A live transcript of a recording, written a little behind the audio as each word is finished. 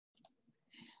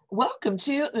Welcome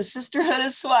to the Sisterhood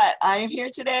of Sweat. I am here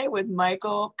today with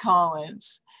Michael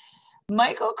Collins.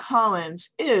 Michael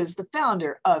Collins is the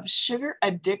founder of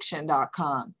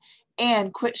sugaraddiction.com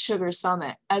and Quit Sugar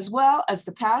Summit, as well as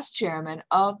the past chairman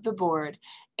of the board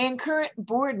and current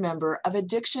board member of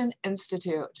Addiction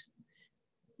Institute.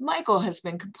 Michael has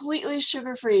been completely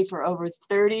sugar-free for over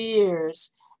 30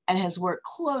 years and has worked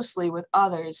closely with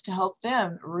others to help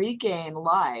them regain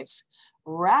lives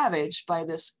ravaged by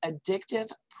this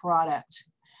addictive product.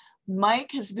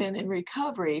 Mike has been in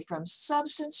recovery from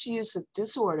substance use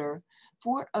disorder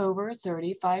for over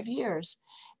 35 years,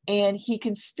 and he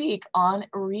can speak on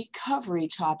recovery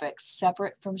topics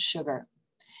separate from sugar.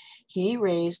 He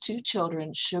raised 2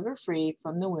 children sugar-free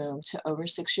from the womb to over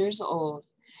 6 years old.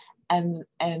 And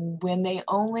when they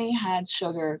only had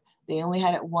sugar, they only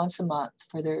had it once a month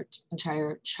for their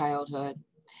entire childhood.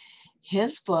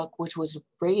 His book, which was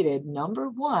rated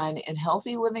 #1 in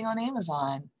healthy living on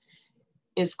Amazon,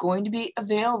 is going to be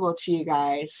available to you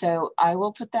guys. So I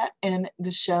will put that in the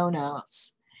show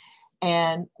notes.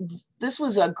 And this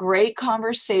was a great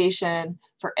conversation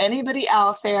for anybody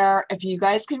out there. If you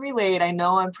guys can relate, I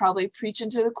know I'm probably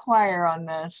preaching to the choir on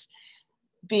this,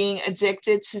 being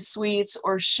addicted to sweets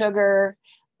or sugar,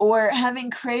 or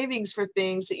having cravings for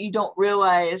things that you don't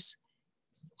realize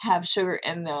have sugar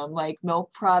in them, like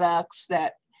milk products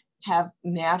that have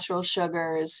natural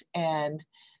sugars, and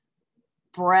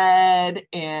bread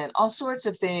and all sorts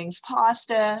of things,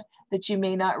 pasta that you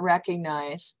may not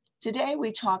recognize. Today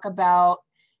we talk about,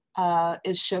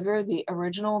 is sugar the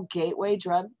original gateway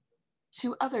drug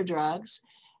to other drugs?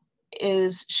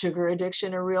 Is sugar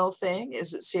addiction a real thing?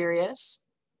 Is it serious?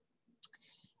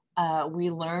 We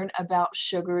learn about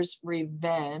sugar's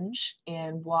revenge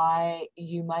and why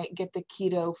you might get the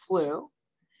keto flu,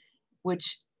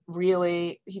 which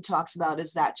really he talks about,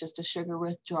 is that just a sugar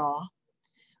withdrawal?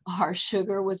 Are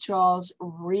sugar withdrawals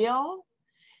real?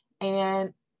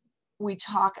 And we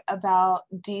talk about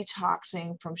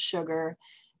detoxing from sugar,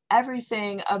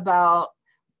 everything about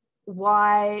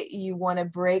why you want to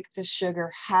break the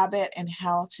sugar habit and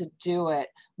how to do it.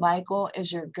 Michael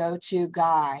is your go-to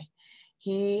guy.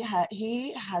 He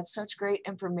had such great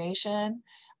information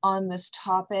on this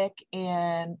topic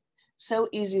and so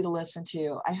easy to listen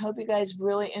to. I hope you guys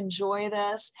really enjoy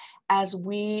this as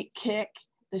we kick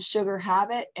the sugar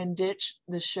habit and ditch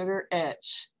the sugar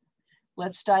itch.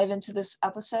 Let's dive into this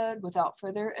episode without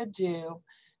further ado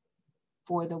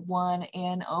for the one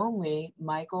and only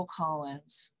Michael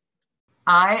Collins.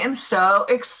 I am so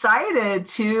excited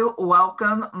to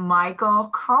welcome Michael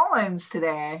Collins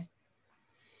today.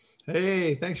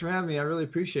 Hey, thanks for having me. I really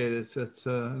appreciate it. It's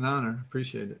an honor.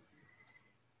 Appreciate it.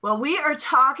 Well, we are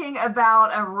talking about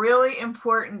a really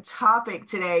important topic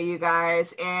today, you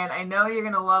guys, and I know you're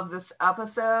going to love this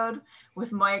episode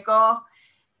with Michael.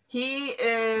 He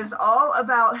is all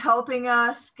about helping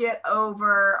us get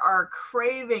over our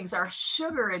cravings, our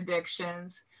sugar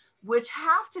addictions, which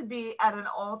have to be at an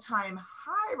all-time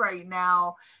high right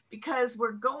now because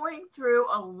we're going through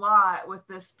a lot with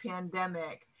this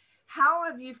pandemic. How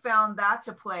have you found that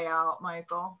to play out,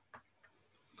 Michael?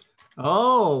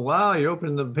 Oh, wow. You're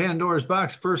opening the Pandora's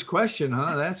box. First question,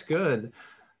 huh? That's good.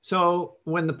 So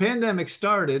when the pandemic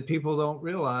started, people don't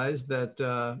realize that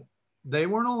they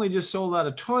weren't only just sold out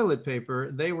of toilet paper,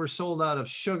 they were sold out of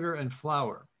sugar and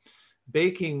flour.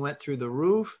 Baking went through the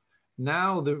roof.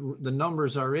 Now the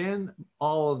numbers are in.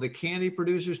 All of the candy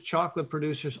producers, chocolate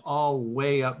producers, all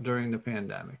way up during the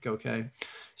pandemic, okay?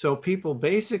 So people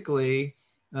basically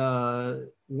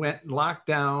went locked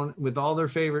down with all their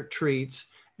favorite treats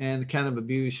and kind of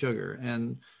abuse sugar.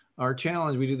 And our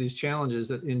challenge, we do these challenges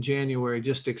that in January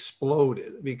just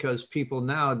exploded because people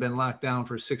now had been locked down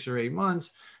for 6 or 8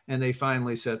 months and they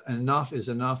finally said, enough is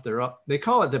enough. They're up. They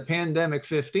call it the pandemic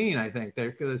 15, I think.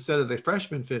 Instead of the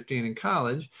freshman 15 in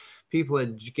college, people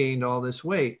had gained all this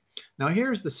weight. Now,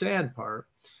 here's the sad part,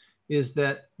 is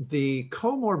that the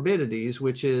comorbidities,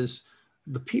 which is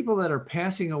the people that are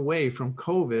passing away from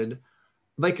COVID,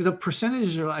 like the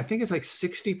percentages are, I think it's like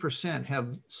 60%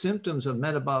 have symptoms of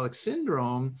metabolic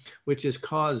syndrome, which is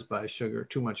caused by sugar,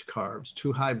 too much carbs,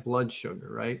 too high blood sugar,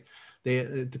 right?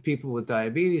 The people with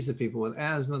diabetes, the people with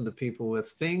asthma, the people with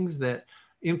things that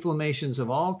inflammations of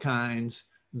all kinds,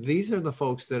 these are the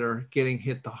folks that are getting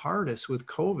hit the hardest with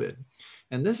COVID.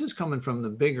 And this is coming from the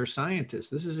bigger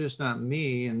scientists. This is just not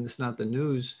me, and it's not the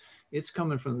news. It's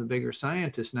coming from the bigger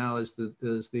scientists now as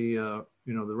the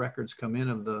records come in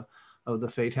of the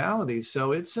fatalities.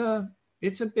 So it's a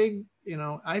big,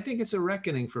 I think it's a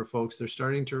reckoning for folks. They're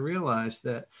starting to realize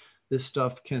that this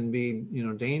stuff can be,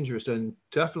 dangerous, and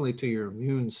definitely to your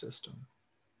immune system.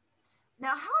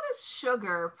 Now, how does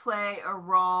sugar play a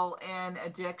role in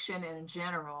addiction in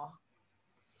general?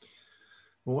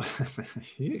 Well,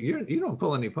 you don't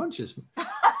pull any punches.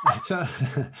 It's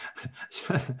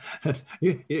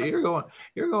you're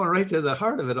going right to the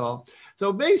heart of it all.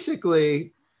 So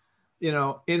basically,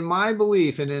 in my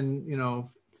belief and in,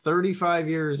 35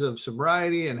 years of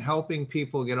sobriety and helping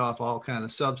people get off all kind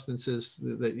of substances,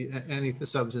 any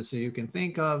substance that you can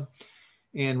think of,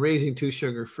 and raising 2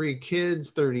 sugar-free kids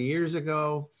 30 years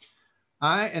ago,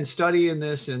 and studying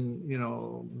this and,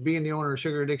 being the owner of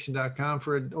sugaraddiction.com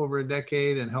for over a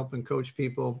decade and helping coach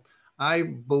people, I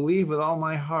believe with all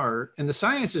my heart, and the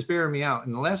science is bearing me out.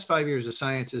 In the last 5 years, the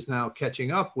science is now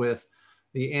catching up with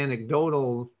the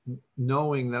anecdotal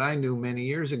knowing that I knew many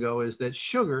years ago, is that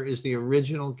sugar is the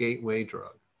original gateway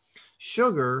drug.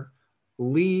 Sugar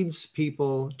leads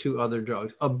people to other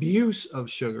drugs. Abuse of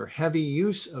sugar, heavy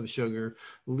use of sugar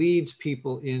leads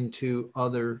people into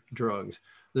other drugs.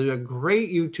 There's a great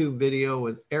YouTube video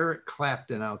with Eric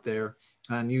Clapton out there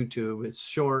on YouTube. It's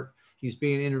short. He's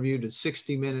being interviewed at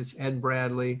 60 Minutes, Ed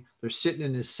Bradley. They're sitting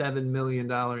in his $7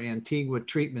 million Antigua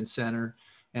treatment center.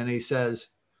 And he says,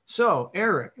 so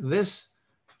Eric, this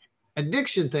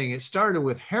addiction thing, it started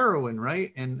with heroin,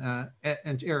 right? And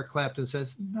Eric Clapton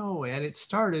says, no, Ed, it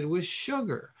started with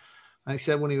sugar. I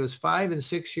said, when he was 5 and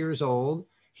 6 years old,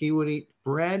 he would eat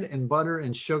bread and butter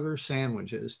and sugar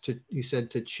sandwiches he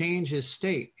said, to change his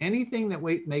state, anything that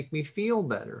would make me feel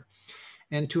better.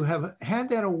 And to have had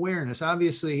that awareness,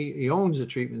 obviously he owns a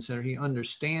treatment center. He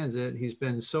understands it. He's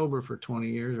been sober for 20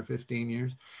 years or 15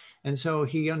 years. And so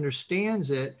he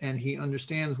understands it, and he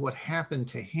understands what happened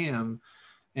to him.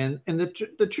 And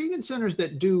the treatment centers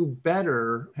that do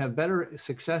better, have better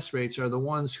success rates, are the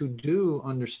ones who do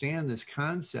understand this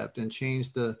concept and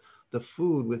change the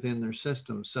food within their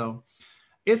system. So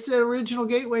it's the original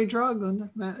gateway drug,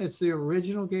 Linda. It's the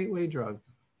original gateway drug.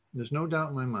 There's no doubt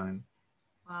in my mind.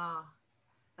 Wow.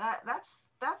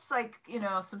 That's like,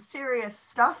 some serious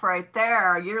stuff right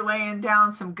there. You're laying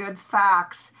down some good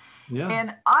facts. Yeah.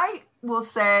 And I will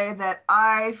say that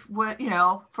I would,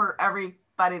 for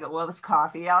everybody that loves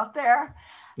coffee out there,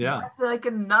 yeah, that's like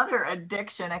another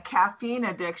addiction, a caffeine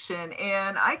addiction.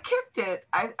 And I kicked it.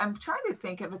 I'm trying to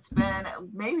think if it's been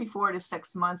maybe 4 to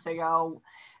 6 months ago.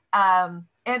 And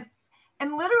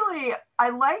literally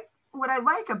what I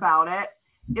like about it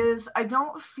is I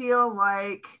don't feel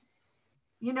like,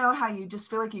 how you just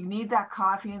feel like you need that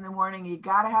coffee in the morning. You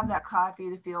got to have that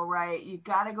coffee to feel right. You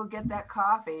got to go get that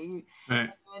coffee. Right.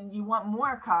 And you want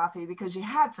more coffee because you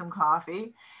had some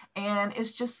coffee. And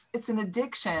it's an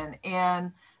addiction.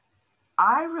 And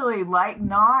I really like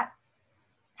not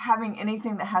having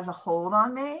anything that has a hold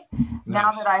on me. Nice.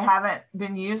 Now that I haven't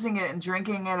been using it and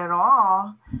drinking it at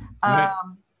all. Right.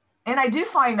 And I do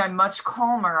find I'm much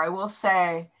calmer, I will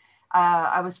say.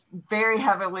 I was very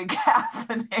heavily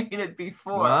caffeinated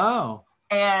before. Wow.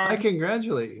 And I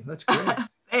congratulate you. That's great.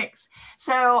 Thanks.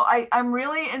 So I'm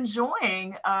really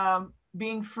enjoying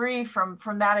being free from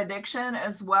that addiction,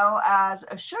 as well as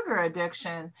a sugar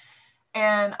addiction.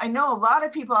 And I know a lot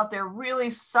of people out there really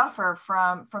suffer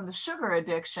from the sugar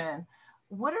addiction.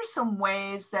 What are some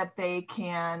ways that they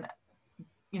can,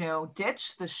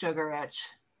 ditch the sugar itch?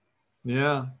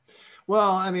 Yeah.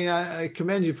 Well, I mean, I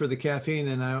commend you for the caffeine,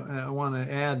 and I want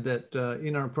to add that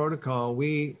in our protocol,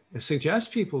 we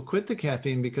suggest people quit the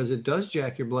caffeine because it does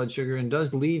jack your blood sugar and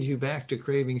does lead you back to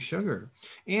craving sugar.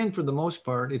 And for the most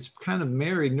part, it's kind of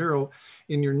married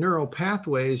in your neural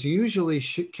pathways. Usually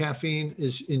caffeine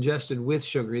is ingested with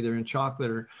sugar, either in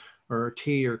chocolate or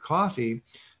tea or coffee.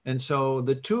 And so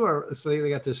the two so they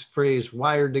got this phrase,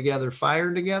 wired together,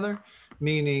 fired together,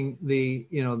 meaning the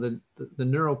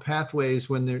neural pathways,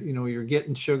 when they're, you're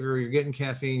getting sugar, you're getting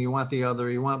caffeine, you want the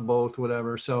other, you want both,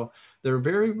 whatever. So they're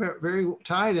very, very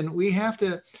tied. And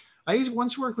I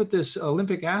once worked with this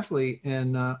Olympic athlete,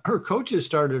 and her coaches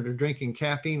started her drinking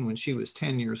caffeine when she was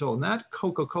 10 years old, not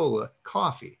Coca-Cola,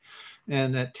 coffee.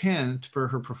 And at 10 for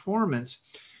her performance.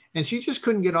 And she just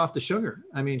couldn't get off the sugar.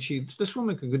 I mean, this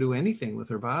woman could do anything with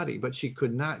her body, but she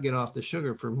could not get off the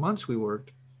sugar. For months we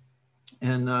worked.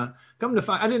 And come to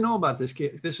find, I didn't know about this.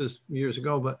 This was years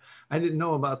ago, but I didn't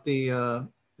know about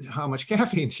how much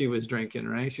caffeine she was drinking,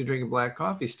 right? She's drinking black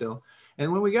coffee still.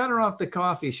 And when we got her off the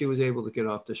coffee, she was able to get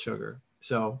off the sugar.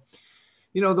 So,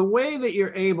 the way that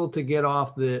you're able to get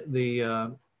off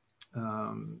the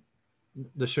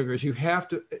sugars, you have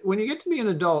to, when you get to be an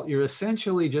adult, you're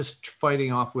essentially just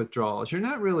fighting off withdrawals. You're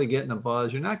not really getting a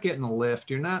buzz. You're not getting a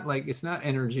lift. You're not it's not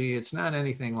energy. It's not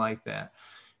anything like that.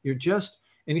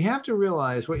 And you have to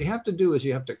realize what you have to do is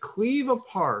you have to cleave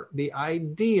apart the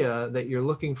idea that you're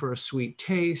looking for a sweet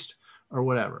taste or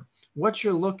whatever. what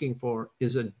you're looking for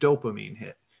is a dopamine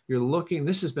hit. You're looking,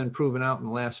 this has been proven out in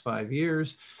the last 5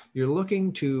 years. You're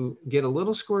looking to get a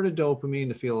little squirt of dopamine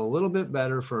to feel a little bit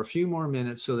better for a few more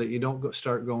minutes so that you don't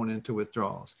start going into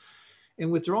withdrawals. And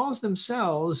withdrawals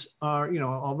themselves are,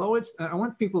 although I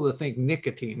want people to think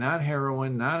nicotine, not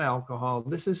heroin, not alcohol.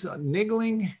 This is a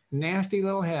niggling, nasty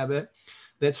little habit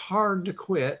that's hard to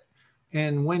quit.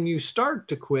 And when you start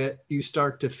to quit, you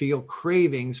start to feel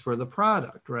cravings for the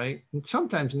product, right? And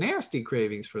sometimes nasty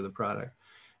cravings for the product.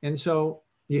 And so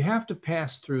you have to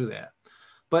pass through that.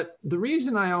 But the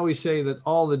reason I always say that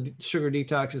all the sugar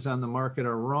detoxes on the market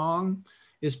are wrong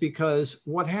is because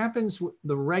what happens with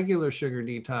the regular sugar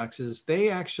detoxes, they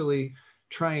actually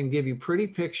try and give you pretty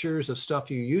pictures of stuff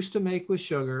you used to make with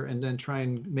sugar and then try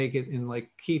and make it in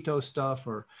like keto stuff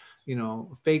or,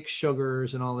 fake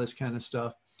sugars and all this kind of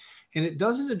stuff. And it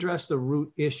doesn't address the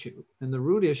root issue. And the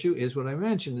root issue is what I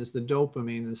mentioned, is the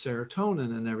dopamine and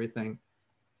serotonin and everything.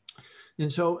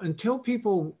 And so until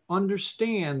people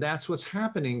understand that's what's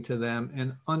happening to them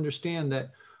and understand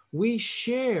that we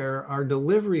share our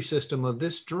delivery system of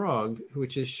this drug,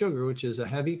 which is sugar, which is a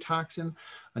heavy toxin,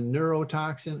 a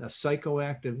neurotoxin, a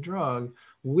psychoactive drug,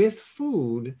 with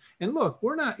food. And look,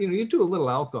 we're not, you do a little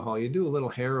alcohol, you do a little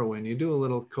heroin, you do a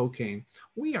little cocaine.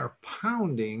 We are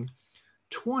pounding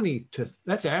 20 to,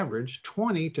 that's average,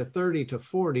 20 to 30 to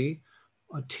 40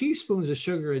 teaspoons of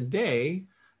sugar a day.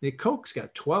 The Coke's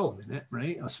got 12 in it,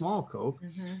 right? A small Coke.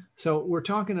 Mm-hmm. So we're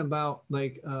talking about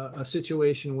like a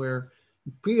situation where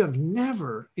we have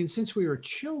never, and since we were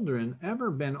children,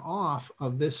 ever been off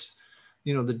of this,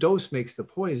 the dose makes the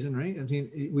poison, right? I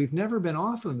mean, we've never been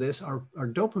off of this. Our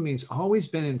dopamine's always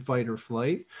been in fight or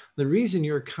flight. The reason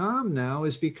you're calm now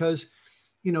is because,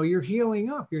 you're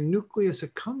healing up. Your nucleus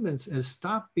accumbens has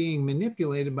stopped being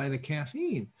manipulated by the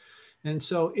caffeine. And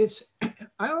so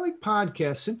I like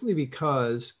podcasts simply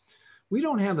because we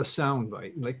don't have a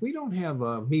soundbite. Like we don't have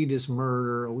a meat is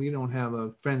murder, or we don't have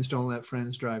a friends don't let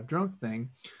friends drive drunk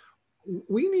thing.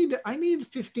 I need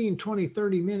 15, 20,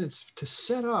 30 minutes to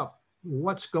set up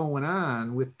what's going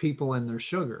on with people and their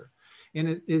sugar. And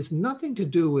it is nothing to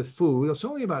do with food. It's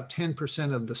only about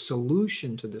 10% of the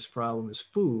solution to this problem is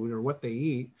food or what they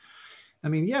eat. I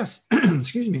mean, yes,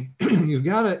 excuse me, you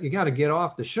gotta get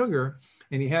off the sugar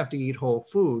and you have to eat whole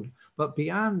food. But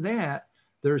beyond that,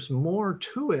 there's more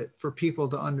to it for people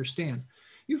to understand.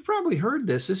 You've probably heard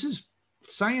this. This is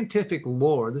scientific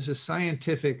lore. This is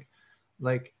scientific,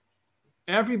 like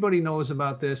everybody knows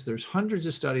about this. There's hundreds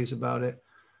of studies about it.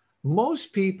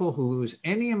 Most people who lose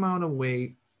any amount of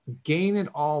weight gain it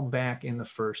all back in the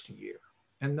first year.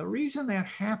 And the reason that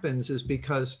happens is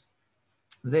because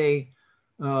they,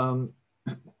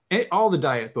 all the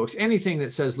diet books, anything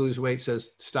that says lose weight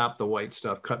says stop the white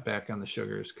stuff, cut back on the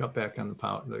sugars, cut back on the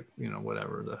powder,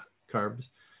 whatever, the carbs.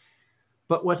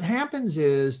 But what happens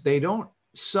is they don't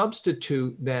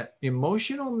substitute that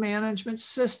emotional management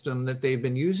system that they've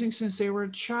been using since they were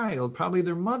a child. Probably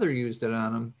their mother used it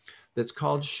on them. That's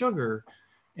called sugar.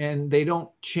 And they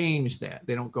don't change that.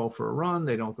 They don't go for a run.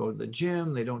 They don't go to the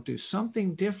gym. They don't do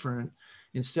something different.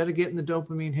 Instead of getting the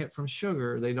dopamine hit from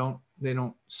sugar, they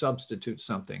don't substitute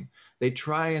something. They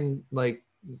try and like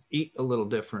eat a little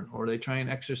different, or they try and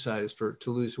exercise to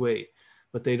lose weight,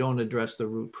 but they don't address the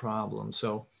root problem.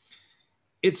 So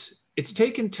it's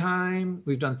taken time.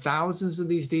 We've done thousands of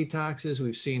these detoxes.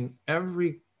 We've seen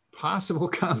every possible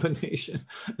combination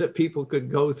that people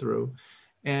could go through.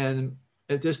 And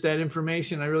just that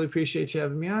information, I really appreciate you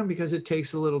having me on, because it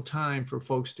takes a little time for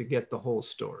folks to get the whole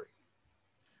story.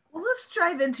 Well, let's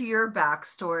dive into your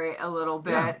backstory a little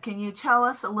bit. Yeah. Can you tell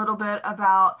us a little bit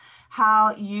about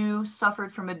how you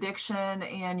suffered from addiction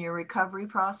and your recovery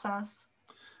process?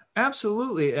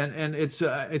 Absolutely. And it's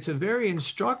a very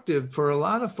instructive for a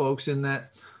lot of folks in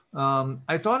that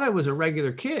I thought I was a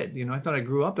regular kid. I thought I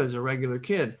grew up as a regular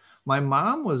kid. My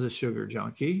mom was a sugar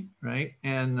junkie, right?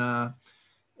 And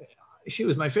she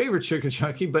was my favorite sugar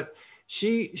junkie, but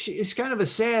it's kind of a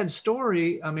sad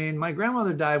story. I mean, my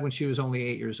grandmother died when she was only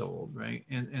 8 years old, right?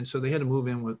 And so they had to move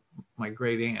in with my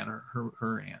great aunt, or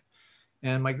her aunt.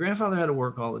 And my grandfather had to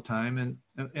work all the time,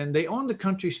 and they owned the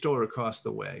country store across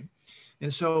the way.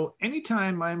 And so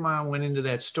anytime my mom went into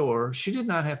that store, she did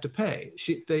not have to pay.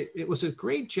 It was a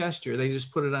great gesture. They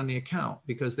just put it on the account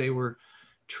because they were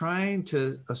trying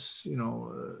to,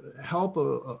 help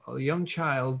a young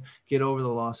child get over the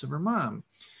loss of her mom.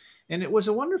 And it was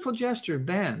a wonderful gesture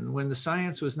then when the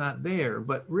science was not there.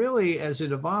 But really, as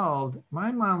it evolved,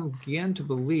 my mom began to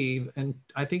believe, and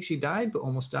I think she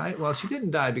almost died. Well, she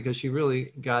didn't die because she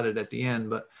really got it at the end.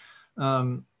 But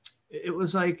it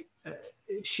was like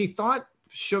she thought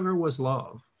sugar was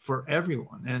love for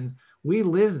everyone. And we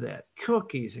lived that,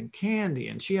 cookies and candy,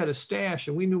 and she had a stash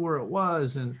and we knew where it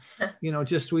was. And,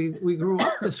 just, we grew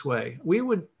up this way. We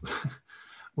would,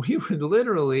 we would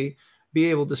literally be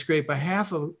able to scrape a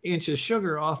half of inch of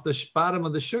sugar off the bottom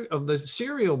of the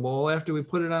cereal bowl after we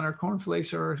put it on our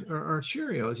cornflakes or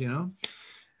Cheerios,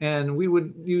 and we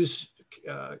would use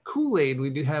Kool-Aid.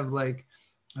 We'd have like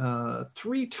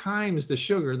 3 times the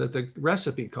sugar that the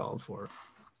recipe called for.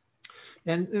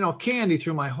 And, candy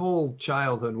through my whole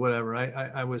childhood, whatever,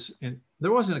 I was in,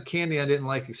 there wasn't a candy I didn't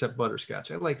like except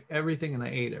butterscotch. I liked everything and I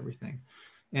ate everything,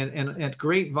 and at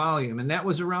great volume. And that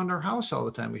was around our house all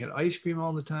the time. We had ice cream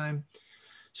all the time.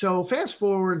 So fast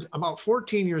forward about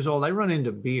 14 years old, I run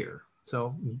into beer.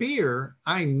 So beer,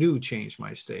 I knew changed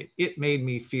my state. It made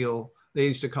me feel, they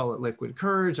used to call it liquid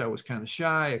courage. I was kind of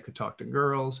shy. I could talk to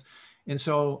girls. And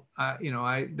so,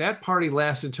 that party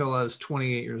lasted until I was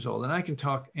 28 years old. And I can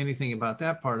talk anything about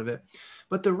that part of it.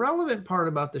 But the relevant part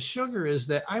about the sugar is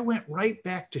that I went right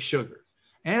back to sugar,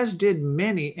 as did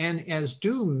many, and as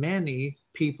do many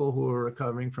people who are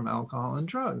recovering from alcohol and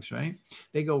drugs, right?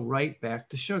 They go right back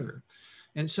to sugar.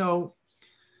 And so,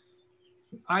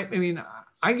 I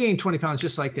gained 20 pounds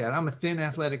just like that. I'm a thin,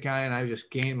 athletic guy, and I just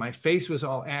gained, my face was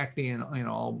all acne and,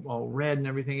 all red and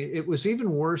everything. It was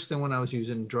even worse than when I was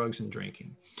using drugs and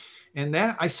drinking. And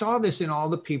that, I saw this in all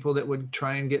the people that would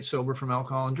try and get sober from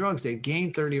alcohol and drugs. They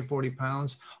gained 30 or 40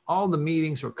 pounds. All the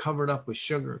meetings were covered up with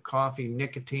sugar, coffee,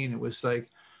 nicotine. It was like,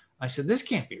 I said, this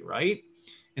can't be right.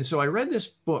 And so I read this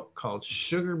book called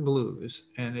Sugar Blues,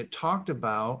 and it talked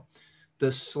about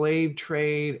the slave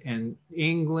trade and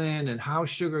England and how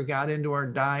sugar got into our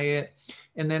diet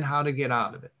and then how to get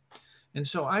out of it. And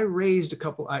so I raised it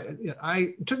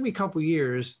took me a couple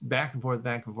years back and forth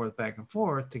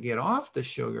to get off the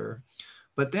sugar.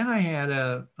 But then I had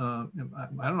I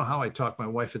don't know how I talked my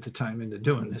wife at the time into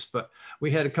doing this, but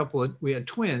we had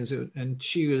twins, and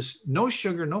she was no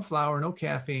sugar, no flour, no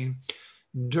caffeine.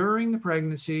 During the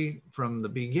pregnancy, from the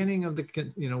beginning of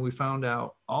we found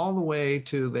out all the way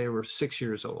to they were 6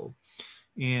 years old.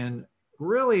 And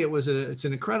really it's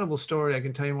an incredible story. I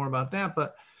can tell you more about that,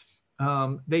 but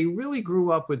they really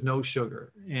grew up with no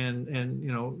sugar and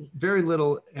very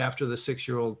little after the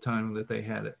 6-year-old time that they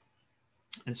had it.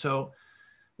 And so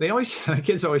my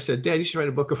kids always said, Dad, you should write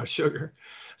a book about sugar.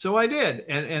 So I did.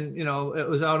 And it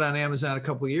was out on Amazon a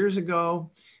couple of years ago.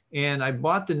 And I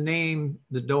bought the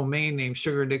domain name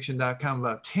sugaraddiction.com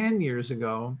about 10 years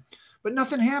ago, but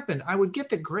nothing happened. I would get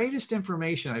the greatest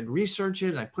information. I'd research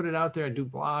it and I put it out there. I'd do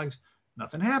blogs.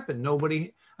 Nothing happened.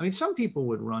 Some people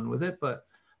would run with it, but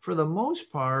for the most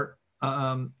part,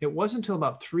 it wasn't until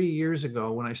about 3 years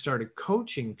ago when I started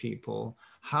coaching people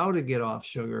how to get off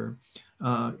sugar,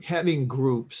 having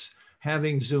groups,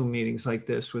 having Zoom meetings like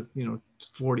this with,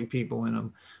 40 people in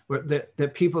them, where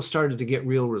that people started to get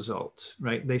real results,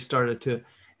 right? They started to,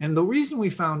 and the reason we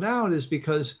found out is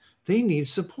because they need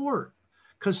support,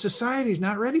 because society's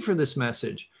not ready for this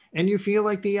message. And you feel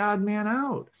like the odd man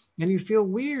out, and you feel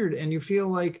weird, and you feel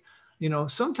like,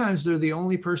 sometimes they're the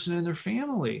only person in their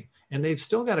family, and they've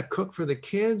still got to cook for the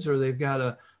kids, or they've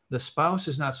got the spouse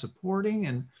is not supporting.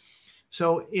 And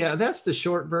so, yeah, that's the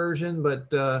short version.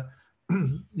 But,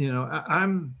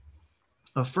 I'm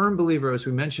a firm believer, as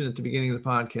we mentioned at the beginning of the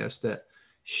podcast, that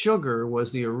sugar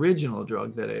was the original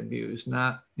drug that I abused,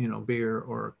 not, beer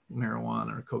or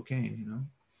marijuana or cocaine,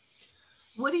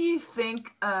 What do you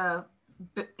think,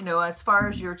 as far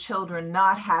as your children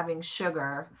not having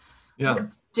sugar,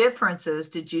 what differences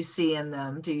did you see in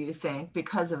them, do you think,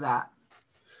 because of that?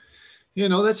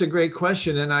 That's a great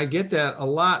question. And I get that a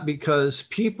lot because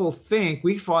people think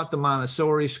we fought the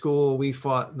Montessori school. We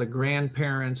fought the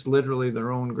grandparents, literally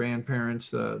their own grandparents,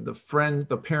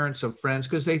 the parents of friends,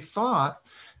 because they thought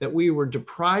that we were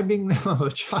depriving them of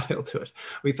a childhood.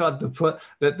 We thought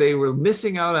that they were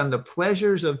missing out on the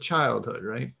pleasures of childhood,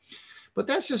 right? But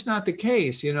that's just not the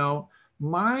case.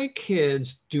 My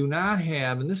kids do not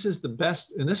have, and this is the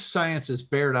best, and this science has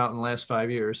bared out in the last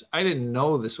 5 years. I didn't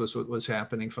know this was what was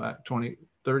happening 20,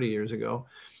 30 years ago,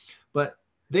 but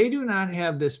they do not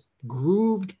have this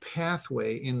grooved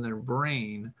pathway in their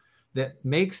brain that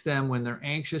makes them, when they're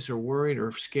anxious or worried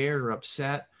or scared or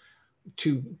upset,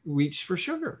 to reach for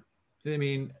sugar.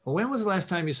 When was the last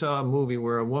time you saw a movie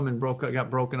where a woman got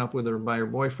broken up with by her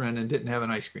boyfriend and didn't have an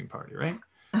ice cream party, right?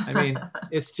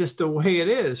 It's just the way it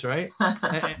is, right?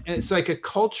 And it's like a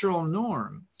cultural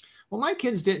norm. Well, my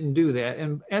kids didn't do that.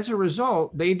 And as a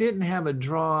result, they didn't have a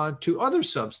draw to other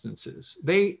substances.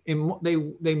 They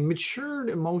matured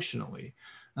emotionally,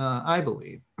 I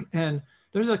believe. And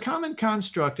There's a common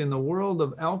construct in the world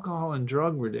of alcohol and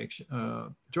drug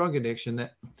addiction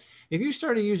that if you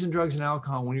started using drugs and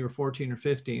alcohol when you were 14 or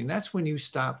 15, that's when you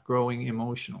stopped growing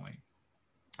emotionally.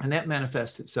 And that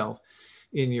manifests itself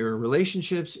in your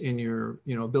relationships, in your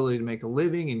ability to make a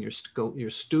living, in your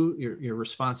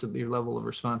level of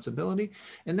responsibility,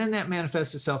 and then that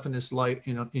manifests itself in this life,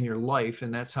 in your life,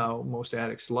 and that's how most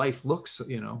addicts' life looks.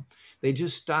 They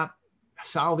just stop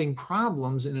solving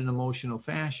problems in an emotional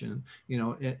fashion,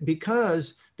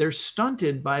 because they're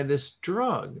stunted by this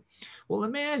drug. Well,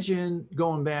 imagine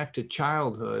going back to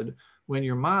childhood when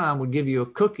your mom would give you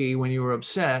a cookie when you were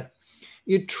upset.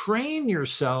 You train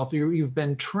yourself, you've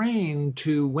been trained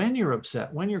to, when you're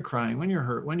upset, when you're crying, when you're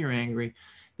hurt, when you're angry,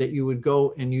 that you would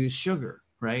go and use sugar,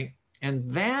 right? And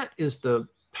that is the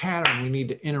pattern we need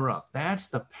to interrupt. That's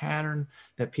the pattern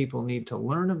that people need to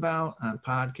learn about on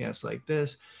podcasts like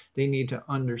this. They need to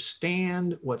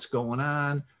understand what's going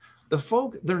on. The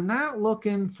folk, they're not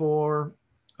looking for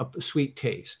a sweet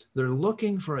taste. They're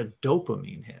looking for a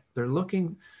dopamine hit. They're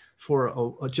looking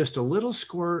for just a little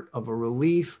squirt of a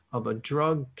relief of a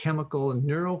drug, chemical, and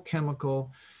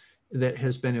neurochemical that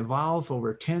has been evolved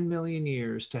over 10 million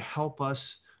years to help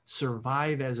us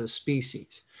survive as a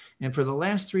species. And for the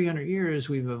last 300 years,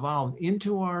 we've evolved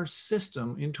into our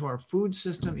system, into our food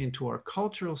system, into our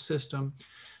cultural system,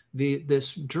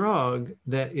 this drug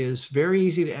that is very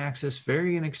easy to access,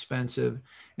 very inexpensive,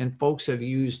 and folks have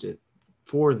used it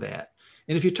for that.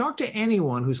 And if you talk to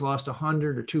anyone who's lost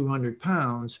 100 or 200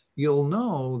 pounds, you'll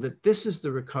know that this is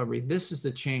the recovery, this is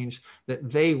the change that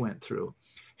they went through.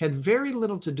 Had very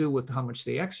little to do with how much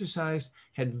they exercised,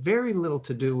 had very little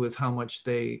to do with how much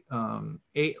they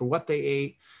ate or what they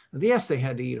ate. Yes, they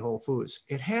had to eat whole foods.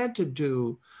 It had to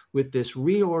do with this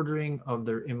reordering of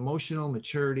their emotional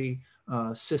maturity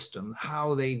system,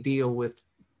 how they deal with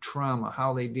trauma,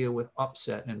 how they deal with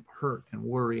upset and hurt and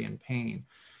worry and pain.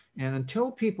 And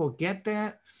until people get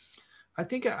that, I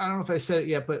don't know if I said it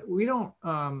yet, but we don't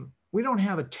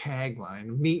have a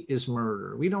tagline, meat is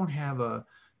murder. We don't have a,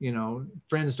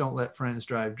 friends don't let friends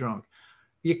drive drunk.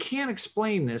 You can't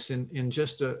explain this in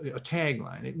just a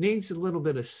tagline. It needs a little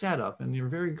bit of setup, and you're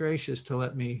very gracious to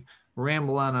let me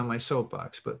ramble on my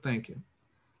soapbox, but thank you.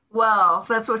 Well,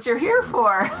 that's what you're here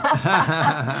for.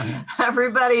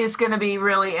 Everybody is going to be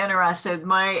really interested.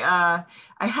 I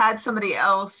had somebody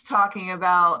else talking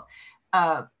about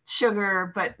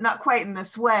sugar, but not quite in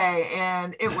this way.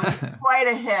 And it was quite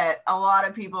a hit. A lot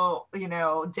of people,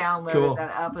 downloaded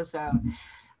that episode.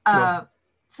 Cool.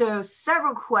 So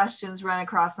several questions run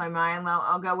across my mind.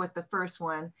 I'll go with the first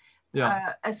one.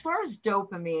 Yeah. As far as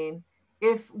dopamine,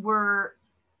 if we're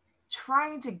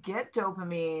trying to get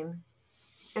dopamine,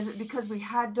 is it because we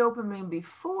had dopamine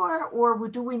before, or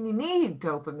do we need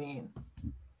dopamine?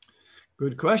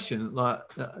 Good question.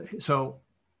 So,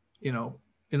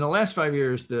 in the last 5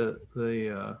 years,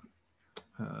 the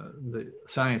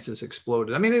science has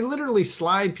exploded. I mean, they literally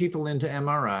slide people into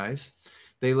MRIs.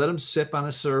 They let them sip on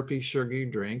a syrupy, sugary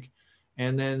drink,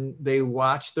 and then they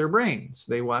watch their brains.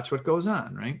 They watch what goes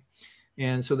on, right?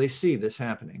 And so they see this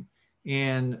happening.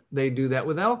 And they do that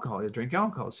with alcohol. They drink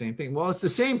alcohol, same thing. Well, it's the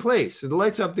same place. It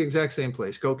lights up the exact same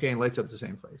place. Cocaine lights up the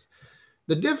same place.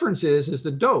 The difference is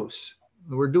the dose.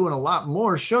 We're doing a lot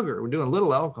more sugar. We're doing a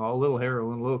little alcohol, a little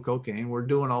heroin, a little cocaine. We're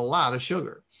doing a lot of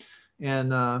sugar. And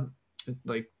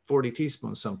like 40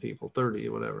 teaspoons, some people, 30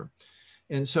 or whatever.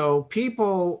 And so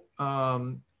people,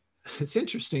 it's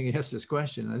interesting you asked this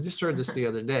question. I just heard this the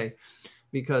other day,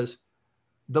 because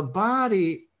the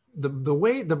body,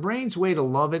 the brain's way to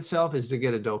love itself is to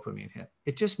get a dopamine hit.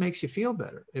 It just makes you feel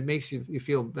better. It makes you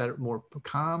feel better, more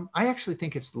calm. I actually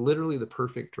think it's literally the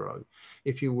perfect drug.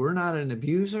 If you were not an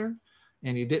abuser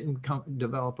and you didn't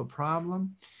develop a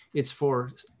problem, it's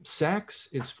for sex,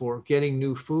 it's for getting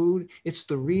new food. It's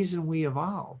the reason we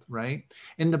evolved, right?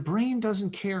 And the brain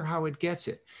doesn't care how it gets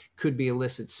it. Could be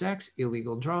illicit sex,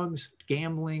 illegal drugs,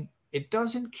 gambling. It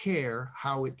doesn't care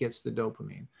how it gets the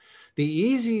dopamine. The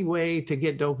easy way to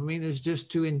get dopamine is just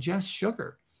to ingest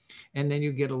sugar, and then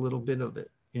you get a little bit of it.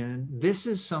 And this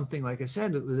is something, like I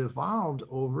said, that was evolved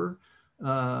over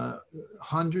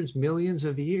hundreds, millions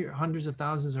of years, hundreds of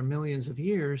thousands or millions of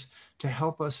years to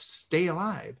help us stay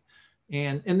alive.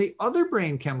 And the other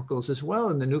brain chemicals as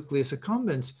well in the nucleus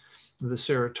accumbens, the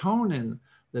serotonin,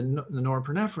 the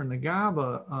norepinephrine, the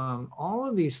GABA, all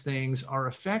of these things are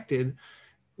affected.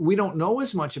 We don't know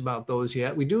as much about those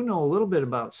yet. We do know a little bit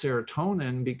about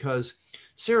serotonin, because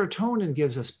serotonin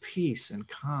gives us peace and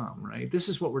calm, right? This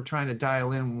is what we're trying to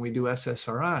dial in when we do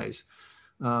SSRIs.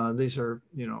 These are,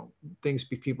 things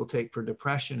people take for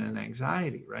depression and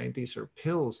anxiety, right? These are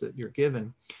pills that you're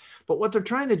given. But what they're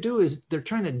trying to do is they're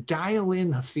trying to dial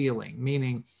in the feeling,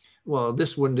 meaning, well,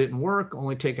 this one didn't work,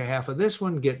 only take a half of this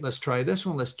one, let's try this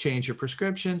one, let's change your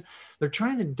prescription. They're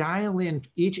trying to dial in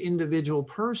each individual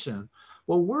person.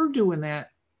 Well, we're doing that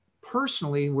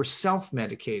personally. We're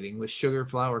self-medicating with sugar,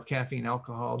 flour, caffeine,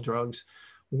 alcohol, drugs.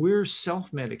 We're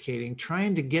self-medicating,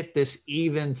 trying to get this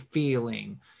even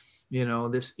feeling,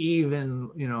 this even,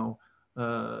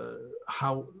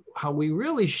 how we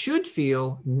really should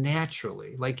feel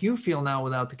naturally, like you feel now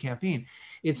without the caffeine.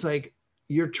 It's like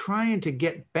you're trying to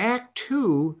get back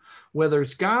to whether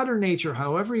it's God or nature,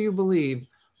 however you believe,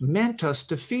 meant us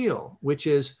to feel, which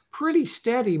is pretty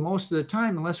steady most of the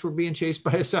time, unless we're being chased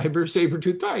by a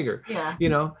saber-toothed tiger.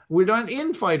 Yeah. We're not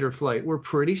in fight or flight. We're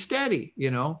pretty steady,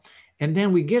 and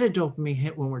then we get a dopamine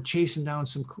hit when we're chasing down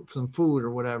some food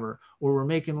or whatever, or we're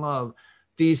making love,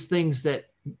 these things that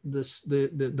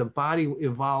the body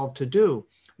evolved to do.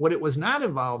 What it was not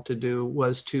evolved to do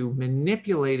was to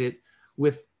manipulate it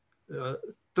with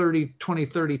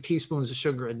 30 teaspoons of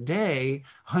sugar a day,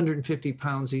 150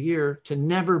 pounds a year, to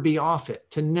never be off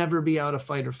it, to never be out of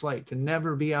fight or flight, to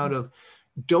never be out of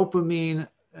dopamine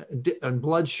and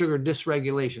blood sugar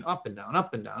dysregulation, up and down,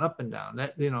 up and down, up and down.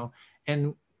 That,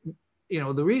 and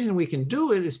the reason we can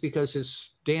do it is because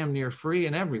it's damn near free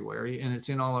and everywhere, and it's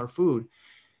in all our food.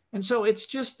 And so it's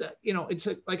just,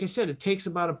 like I said, it takes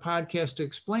about a podcast to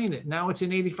explain it. Now it's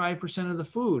in 85% of the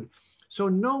food. So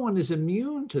no one is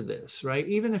immune to this, right?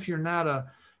 Even if you're not a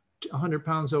 100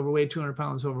 pounds overweight, 200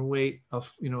 pounds overweight,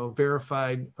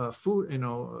 verified food,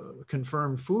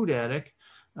 confirmed food addict,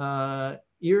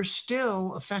 you're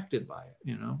still affected by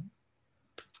it,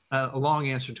 A long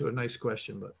answer to a nice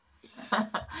question, but.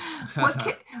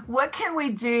 What can we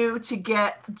do to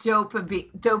get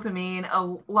dopamine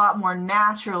a lot more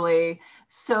naturally,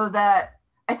 so that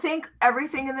I think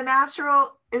everything in the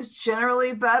natural is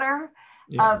generally better,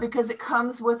 because it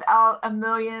comes without a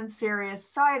million serious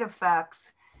side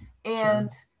effects. And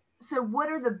so what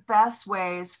are the best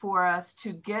ways for us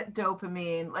to get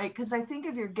dopamine? Because I think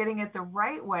if you're getting it the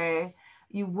right way,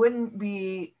 you wouldn't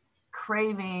be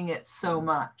craving it so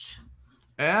much.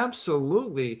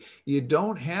 Absolutely. You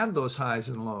don't have those highs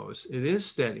and lows. It is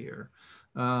steadier.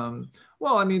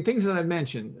 Things that I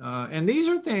mentioned, and these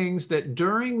are things that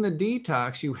during the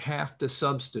detox, you have to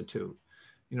substitute.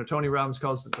 Tony Robbins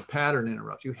calls it the pattern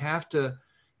interrupt. You have to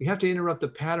interrupt the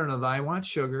pattern of I want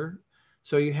sugar.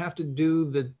 So you have to do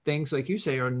the things, like you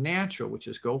say, are natural, which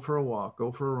is go for a walk,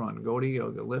 go for a run, go to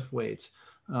yoga, lift weights,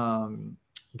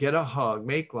 get a hug,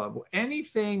 make love,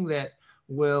 anything that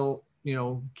will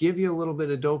give you a little bit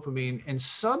of dopamine and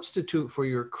substitute for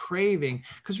your craving.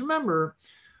 Because remember,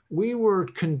 we were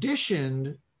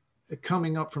conditioned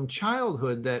coming up from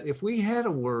childhood that if we had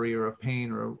a worry or a pain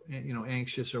or,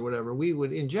 anxious or whatever, we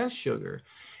would ingest sugar.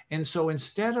 And so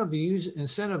instead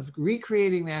of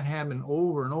recreating that habit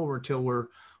over and over till we're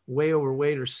way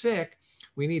overweight or sick,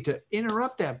 we need to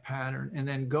interrupt that pattern and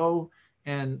then go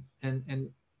and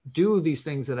do these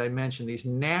things that I mentioned, these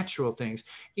natural things.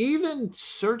 Even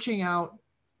searching out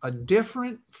a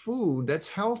different food that's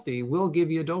healthy will give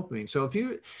you dopamine. So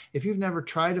if you've never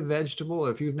tried a vegetable,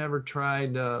 if you've never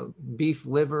tried beef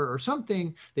liver or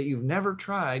something that you've never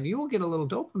tried, you will get a little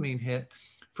dopamine hit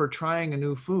for trying a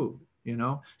new food,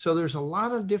 So there's a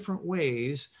lot of different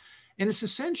ways, and it's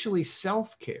essentially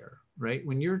self-care, right?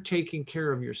 When you're taking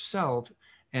care of yourself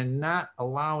and not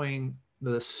allowing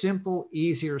the simple,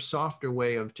 easier, softer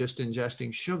way of just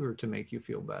ingesting sugar to make you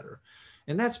feel better.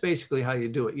 And that's basically how you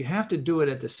do it. You have to do it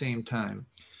at the same time.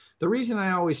 The reason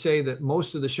I always say that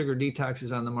most of the sugar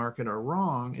detoxes on the market are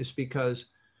wrong is because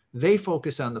they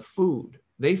focus on the food.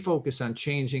 They focus on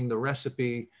changing the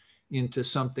recipe into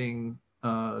something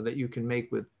that you can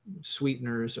make with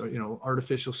sweeteners or,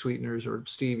 artificial sweeteners or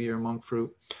stevia or monk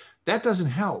fruit. That doesn't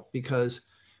help, because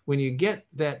when you get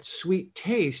that sweet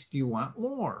taste, you want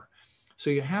more. So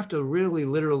you have to really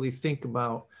literally think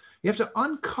about, you have to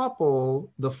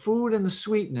uncouple the food and the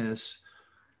sweetness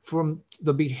from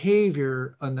the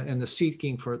behavior and the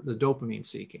seeking for the dopamine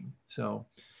seeking. So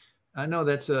I know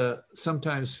that's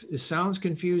sometimes it sounds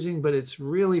confusing, but it's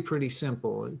really pretty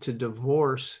simple to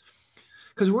divorce.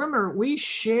 Because remember, we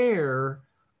share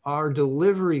our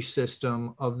delivery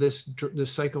system of this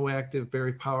psychoactive,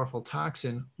 very powerful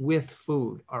toxin with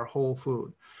food, our whole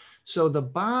food. So the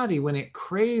body, when it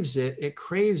craves it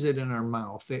in our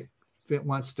mouth. It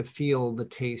wants to feel the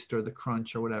taste or the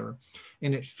crunch or whatever.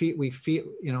 And we feel,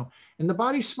 and the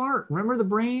body's smart. Remember the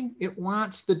brain? It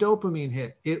wants the dopamine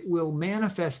hit. It will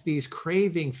manifest these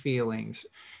craving feelings.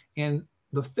 And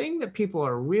the thing that people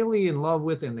are really in love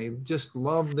with, and they just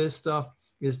love this stuff,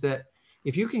 is that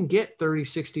if you can get 30,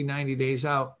 60, 90 days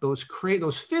out, those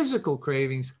physical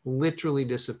cravings literally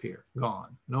disappear,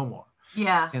 gone, no more.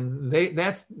 Yeah. And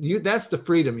that's the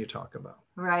freedom you talk about.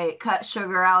 Right. Cut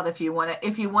sugar out if you want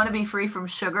to be free from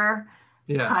sugar.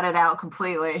 Yeah. Cut it out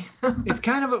completely. It's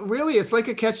kind of it's like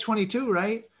a catch-22,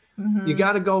 right? Mm-hmm. You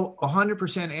got to go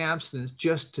 100% abstinence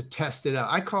just to test it out.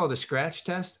 I call it a scratch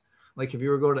test. Like if you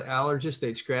were to go to allergists,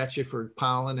 they'd scratch you for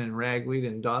pollen and ragweed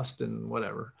and dust and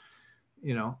whatever,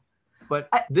 But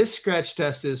this scratch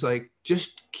test is like,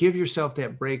 just give yourself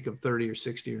that break of 30 or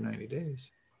 60 or 90 days.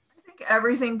 I think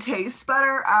everything tastes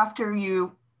better after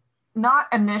not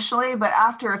initially, but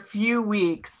after a few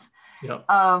weeks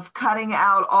of cutting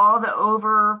out all the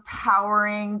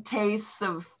overpowering tastes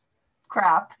of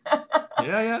crap,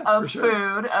 of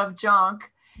food, of junk.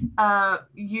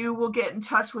 You will get in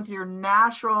touch with your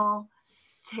natural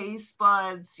taste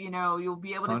buds. You'll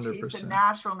be able to 100%. Taste the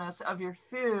naturalness of your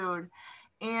food,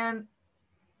 and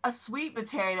a sweet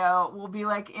potato will be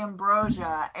like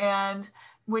ambrosia. And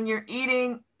when you're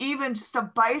eating even just a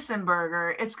bison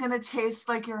burger, it's going to taste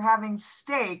like you're having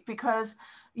steak, because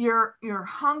you're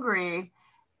hungry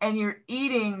and you're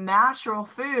eating natural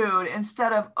food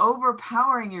instead of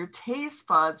overpowering your taste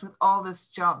buds with all this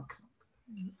junk.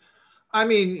 I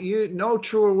mean, no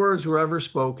truer words were ever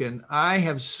spoken. I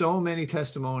have so many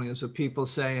testimonials of people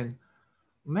saying,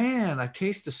 man, I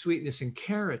taste the sweetness in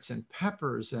carrots and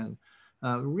peppers, and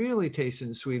really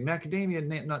tasting sweet.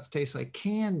 Macadamia nuts taste like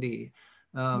candy.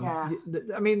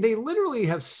 I mean, they literally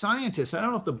have scientists. I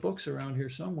don't know if the book's around here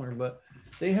somewhere, but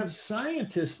they have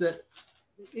scientists that,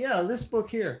 this book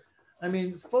here. I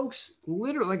mean, folks,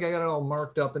 literally, like I got it all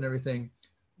marked up and everything.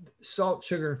 Salt,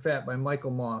 Sugar, and Fat by Michael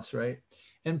Moss, right?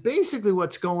 And basically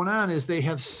what's going on is they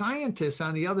have scientists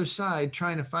on the other side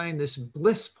trying to find this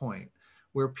bliss point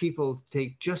where people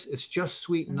take it's just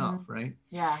sweet enough, right?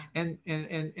 Yeah. And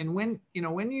when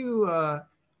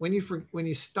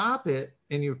you stop it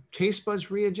and your taste buds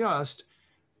readjust,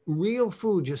 real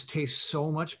food just tastes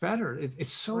so much better.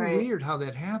 It's so weird how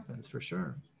that happens, for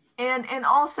sure. And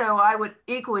also, I would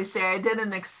equally say I did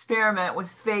an experiment with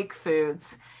fake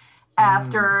foods.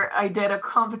 After I did a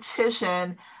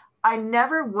competition, I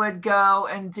never would go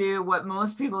and do what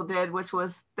most people did, which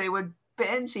was they would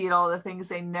binge eat all the things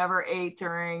they never ate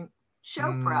during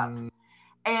show prep.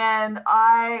 And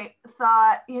I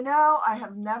thought, I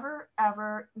have never,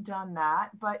 ever done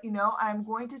that. But, I'm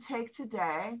going to take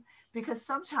today, because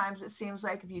sometimes it seems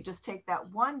like if you just take that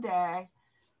one day,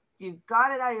 you've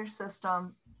got it out of your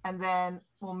system, and then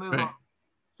we'll move on.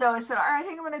 So I said, all right, I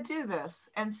think I'm going to do this.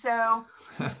 And so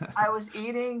I was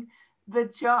eating the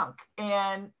junk,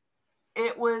 and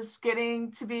it was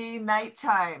getting to be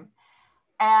nighttime.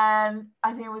 And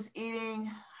I think I was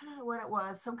eating, I don't know what it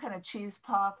was, some kind of cheese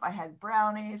puff. I had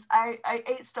brownies. I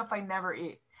ate stuff I never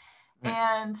eat.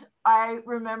 And I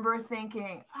remember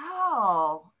thinking,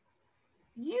 oh,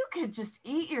 you could just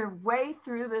eat your way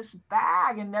through this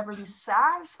bag and never be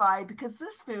satisfied, because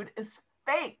this food is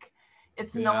fake.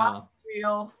 It's not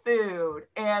real food.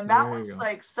 And that was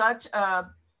like such a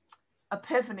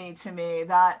epiphany to me,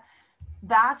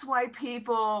 that's why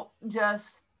people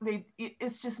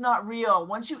it's just not real.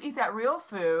 Once you eat that real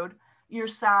food, you're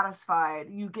satisfied.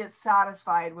 You get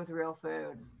satisfied with real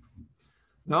food.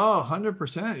 No,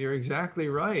 100%. You're exactly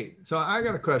right. So I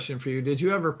got a question for you. Did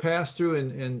you ever pass through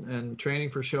in training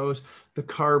for shows the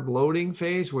carb loading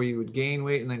phase where you would gain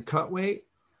weight and then cut weight?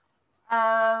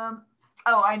 I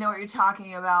know what you're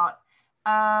talking about.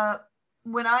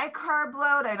 When I carb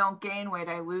load, I don't gain weight,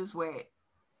 I lose weight.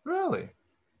 Really?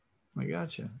 I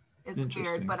gotcha. It's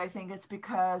weird, but I think it's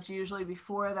because usually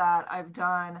before that, I've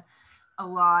done a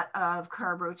lot of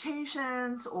carb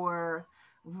rotations or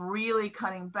really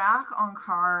cutting back on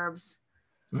carbs.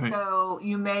 Right. So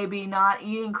you may be not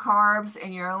eating carbs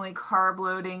and you're only carb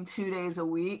loading 2 days a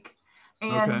week.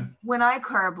 And when I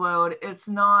carb load, it's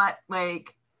not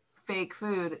like fake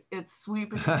food. It's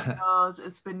sweet potatoes,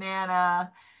 it's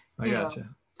banana. I gotcha.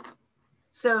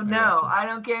 So no, I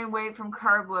don't gain weight from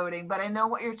carb loading, but I know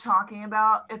what you're talking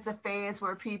about. It's a phase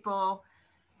where people,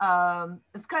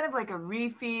 it's kind of like a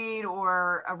refeed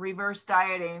or a reverse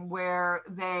dieting, where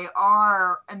they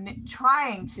are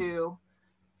trying to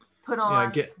put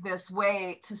on this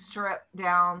weight to strip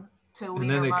down to leaner muscle.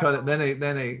 And then they cut it.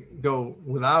 Then they go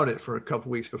without it for a couple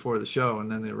weeks before the show,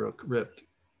 and then they're ripped.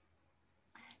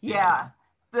 Yeah.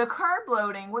 What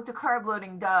the carb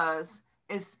loading does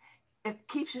is it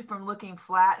keeps you from looking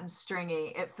flat and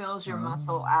stringy. It fills your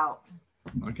muscle out.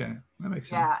 Okay, that makes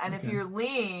sense. Yeah, and if you're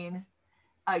lean,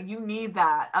 You need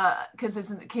that because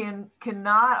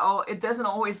it doesn't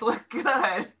always look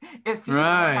good if you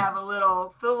have a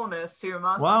little fullness to your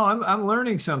muscle. Wow, I'm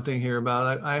learning something here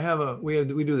about it. We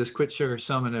do this Quit Sugar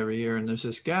Summit every year, and there's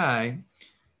this guy.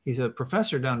 He's a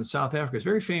professor down in South Africa. He's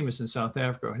very famous in South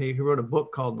Africa. He wrote a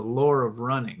book called The Lore of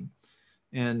Running,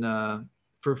 and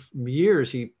for years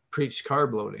he preached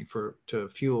carb loading to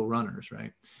fuel runners,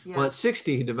 right? Yeah. Well, at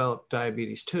 60 he developed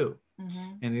diabetes too.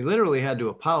 Mm-hmm. And he literally had to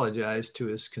apologize to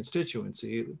his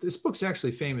constituency. This book's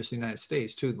actually famous in the United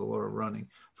States too, The Lore of Running,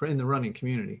 in the running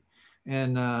community.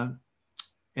 And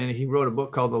he wrote a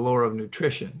book called The Lore of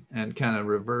Nutrition and kind of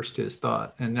reversed his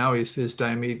thought. And now his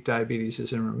diabetes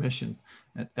is in remission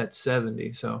at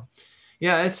 70. So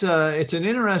yeah, it's an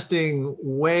interesting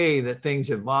way that things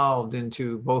evolved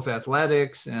into both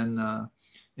athletics and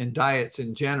diets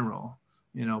in general.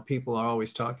 You know, people are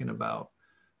always talking about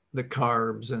the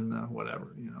carbs and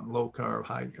whatever, you know, low carb,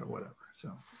 high carb, whatever.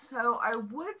 So I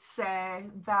would say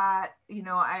that, you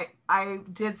know, I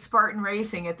did Spartan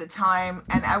racing at the time,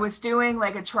 and I was doing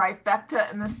like a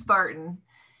trifecta in the Spartan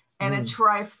and a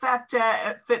trifecta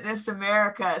at Fitness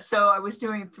America. So I was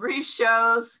doing 3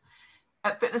 shows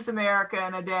at Fitness America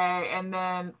in a day, and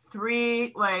then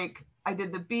 3, like I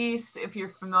did the Beast, if you're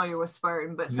familiar with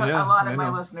Spartan, but a lot of my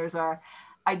listeners are.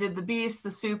 I did the Beast,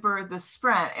 the Super, the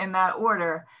Sprint in that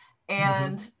order.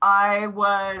 And I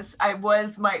was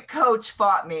my coach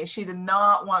fought me. She did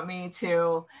not want me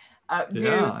to do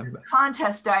this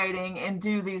contest dieting and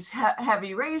do these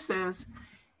heavy races.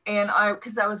 And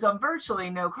because I was on virtually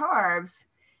no carbs,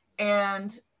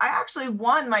 and I actually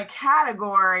won my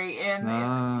category in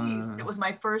the Beast. It was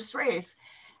my first race.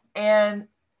 And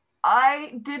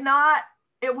I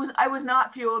was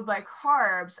not fueled by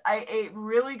carbs. I ate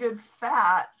really good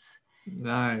fats.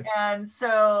 Nice. And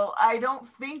so I don't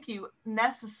think you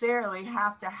necessarily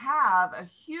have to have a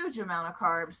huge amount of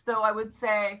carbs, though I would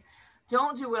say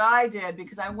don't do what I did,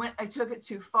 because I took it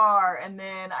too far, and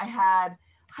then I had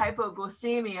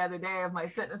hypoglycemia the day of my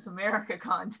Fitness America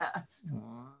contest.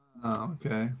 Oh,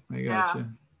 okay. I got you.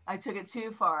 I took it too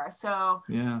far. So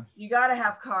you got to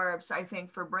have carbs, I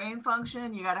think, for brain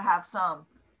function. You got to have some.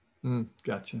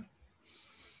 Gotcha.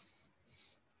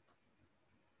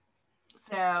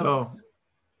 So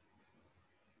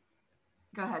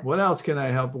go ahead. What else can I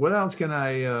help? What else can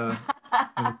I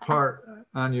impart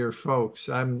on your folks?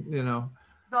 Oh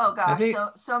gosh,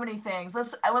 so many things.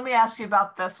 Let me ask you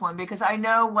about this one, because I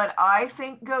know what I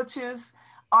think go-tos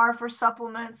are for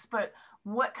supplements, but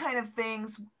what kind of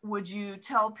things would you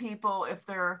tell people if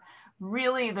they're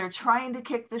trying to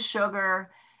kick the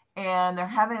sugar and they're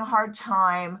having a hard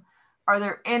time? Are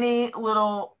there any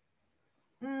little,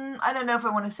 I don't know if I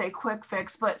want to say quick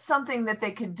fix, but something that they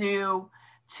could do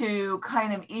to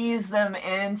kind of ease them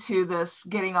into this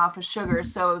getting off of sugar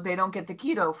so they don't get the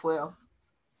keto flu?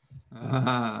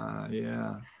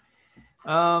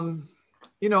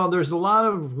 There's a lot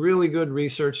of really good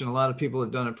research, and a lot of people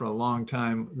have done it for a long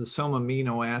time. There's some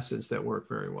amino acids that work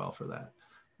very well for that.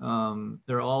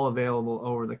 They're all available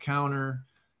over the counter.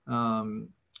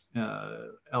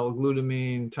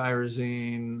 L-glutamine,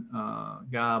 tyrosine,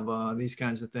 GABA, these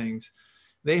kinds of things.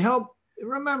 They help.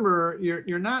 Remember,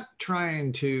 you're not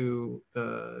trying to,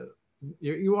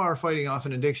 you are fighting off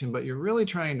an addiction, but you're really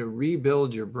trying to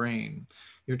rebuild your brain.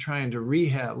 You're trying to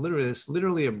rehab,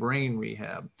 literally a brain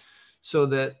rehab. So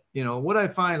that, what I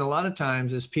find a lot of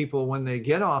times is people, when they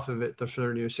get off of it, the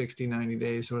 30 or 60, 90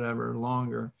 days, whatever,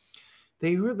 longer,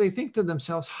 they think to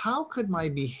themselves, how could my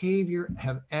behavior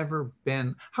have ever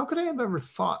been, how could I have ever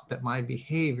thought that my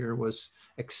behavior was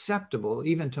acceptable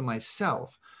even to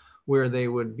myself, where they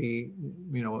would be,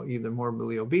 either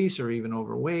morbidly obese or even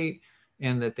overweight,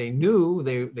 and that they knew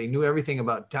everything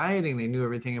about dieting, they knew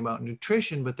everything about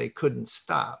nutrition, but they couldn't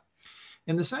stop.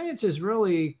 And the science is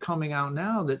really coming out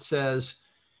now that says,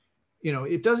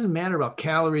 it doesn't matter about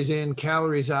calories in,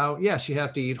 calories out. Yes, you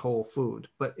have to eat whole food,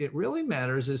 but it really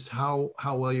matters is how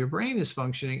well your brain is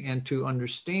functioning, and to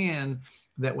understand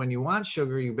that when you want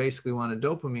sugar, you basically want a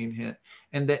dopamine hit,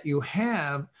 and that you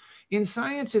have, in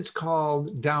science, it's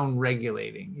called down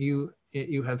regulating. You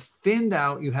have thinned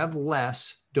out, you have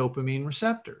less dopamine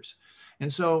receptors. And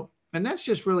that's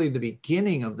just really the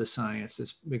beginning of the science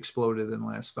that's exploded in the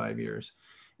last 5 years.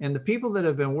 And the people that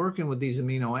have been working with these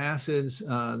amino acids,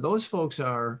 those folks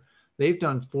they've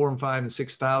done 4,000 and 5,000 and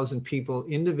 6,000 people,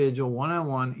 individual,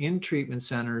 one-on-one in treatment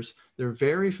centers. They're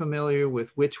very familiar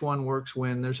with which one works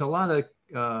when. There's a lot of,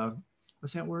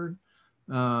 what's that word?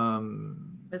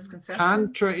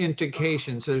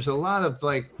 Contraindications. There's a lot of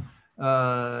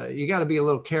you got to be a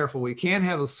little careful. We can't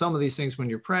have some of these things when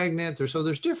you're pregnant. There's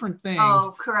different things.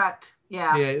 Oh, correct.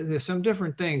 Yeah. Yeah, there's some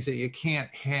different things that you can't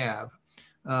have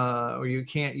or you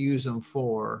can't use them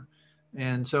for.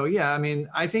 And so, yeah, I mean,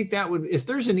 I think that would, if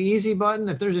there's an easy button,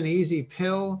 if there's an easy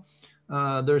pill,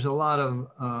 there's a lot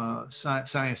of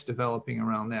science developing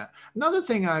around that. Another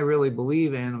thing I really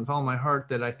believe in with all my heart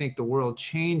that I think the world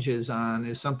changes on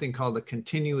is something called a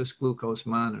continuous glucose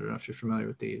monitor. I don't know if you're familiar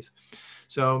with these.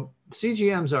 So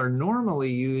CGMs are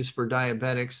normally used for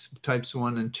diabetics types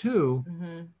 1 and 2,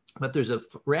 but there's a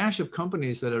rash of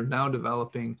companies that are now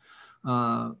developing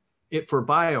it for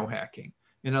biohacking.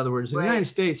 In other words, in the United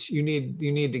States, you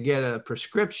need to get a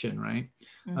prescription, right?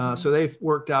 So they've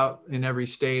worked out in every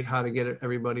state how to get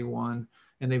everybody one,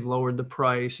 and they've lowered the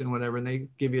price and whatever, and they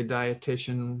give you a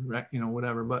dietitian, you know,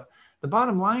 whatever. But the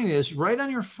bottom line is, right on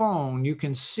your phone, you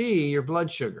can see your blood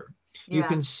sugar. You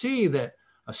can see that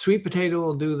a sweet potato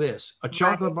will do this, a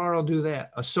chocolate bar will do that,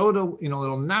 a soda, you know,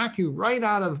 it'll knock you right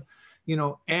out of, you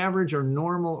know, average or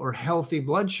normal or healthy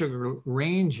blood sugar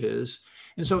ranges.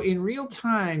 And so in real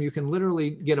time, you can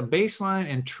literally get a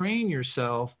baseline and train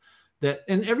yourself that,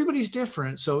 and everybody's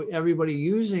different. So everybody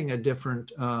using a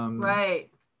different,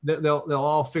 they'll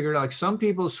all figure it out. Like some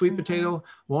people, sweet potato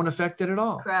won't affect it at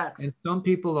all. Correct. And some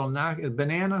people will knock a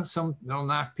banana, they'll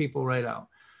knock people right out.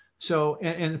 So,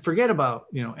 and forget about,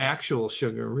 you know, actual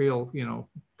sugar, real, you know,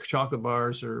 chocolate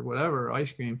bars or whatever,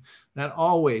 ice cream, that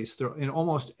always and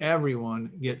almost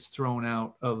everyone gets thrown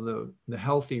out of the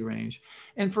healthy range.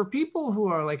 And for people who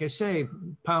are, like I say,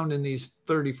 pounding these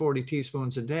 30, 40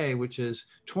 teaspoons a day, which is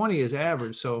 20 is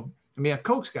average. So, I mean, a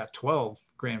Coke's got 12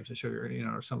 grams of sugar, you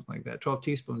know, or something like that, 12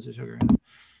 teaspoons of sugar.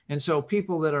 And so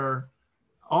people that are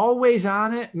always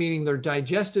on it, meaning their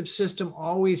digestive system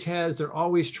they're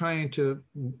always trying to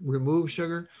remove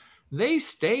sugar, they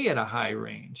stay at a high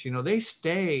range. You know, they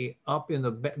stay up in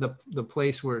the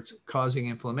place where it's causing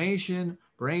inflammation,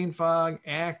 brain fog,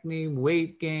 acne,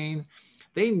 weight gain.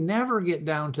 They never get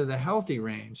down to the healthy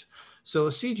range. So a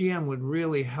CGM would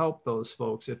really help those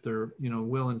folks if they're, you know,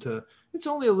 willing to. It's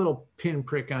only a little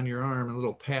pinprick on your arm, a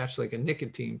little patch, like a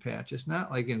nicotine patch. It's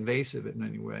not like invasive in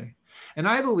any way. And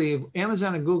I believe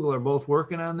Amazon and Google are both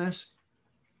working on this.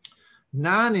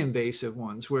 Non-invasive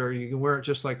ones where you can wear it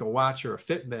just like a watch or a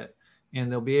Fitbit, and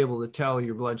they'll be able to tell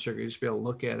your blood sugar. You just be able to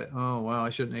look at it. Oh, wow, I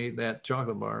shouldn't have ate that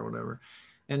chocolate bar or whatever.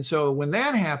 And so when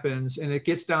that happens and it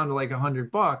gets down to like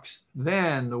 $100,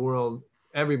 then the world,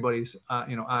 everybody's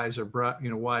you know, eyes are bright, you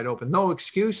know, wide open. No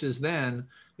excuses then,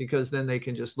 because then they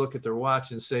can just look at their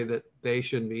watch and say that they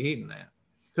shouldn't be eating that.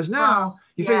 Because now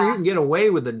you figure you can get away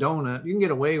with the donut, you can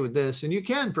get away with this, and you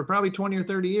can for probably 20 or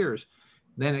 30 years.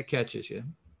 Then it catches you.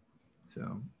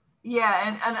 So.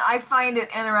 Yeah, and I find it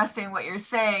interesting what you're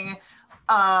saying.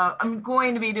 I'm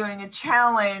going to be doing a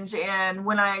challenge, and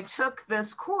when I took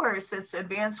this course, it's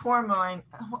advanced hormone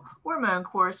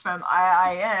course from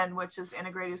IIN, which is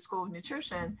Integrative School of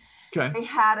Nutrition. Okay. They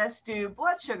had us do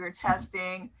blood sugar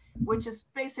testing, which is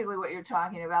basically what you're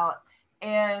talking about,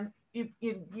 and you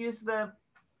use the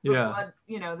blood,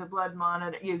 you know, the blood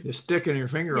monitor. You stick in your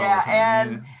finger all the time.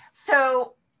 And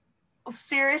so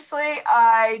seriously,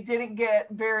 I didn't get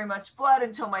very much blood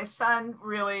until my son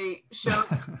really showed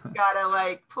gotta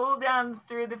like pull down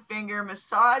through the finger,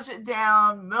 massage it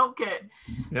down, milk it.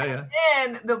 And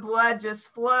then the blood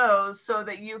just flows so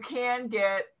that you can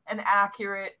get an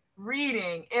accurate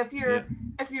reading. If you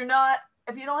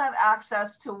don't have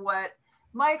access to what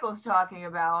Michael's talking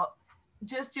about,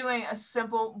 just doing a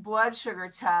simple blood sugar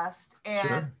test.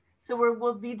 And so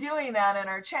we'll be doing that in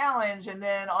our challenge, and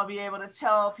then I'll be able to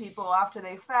tell people after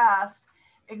they fast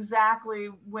exactly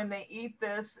when they eat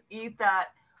that,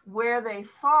 where they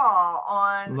fall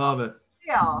on. Love it.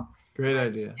 Yeah. Great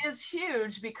idea. It's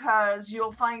huge because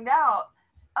you'll find out,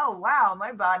 oh, wow,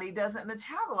 my body doesn't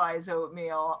metabolize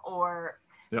oatmeal or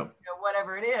you know,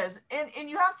 whatever it is. And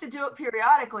you have to do it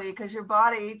periodically because your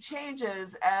body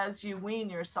changes as you wean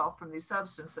yourself from these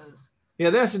substances. Yeah,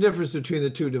 that's the difference between the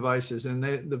two devices. And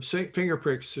the finger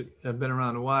pricks have been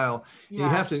around a while. You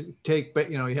have to take,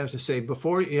 you know, you have to say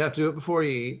you have to do it before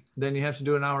you eat, then you have to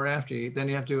do an hour after you eat, then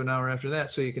you have to do an hour after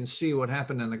that, so you can see what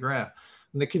happened in the graph.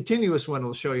 And the continuous one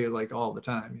will show you like all the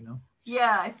time, you know?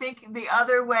 Yeah, I think the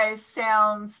other way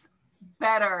sounds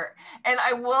better. And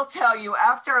I will tell you,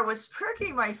 after I was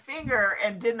pricking my finger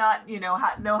and did not, you know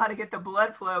how to get the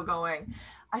blood flow going,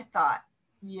 I thought,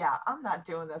 yeah, I'm not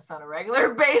doing this on a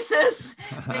regular basis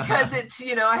because it's,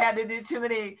 you know, I had to do too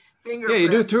many finger you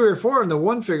do 3 or 4 and the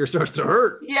one finger starts to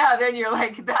hurt. Yeah, then you're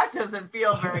like, that doesn't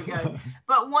feel very good.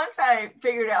 But once I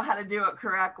figured out how to do it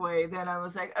correctly, then I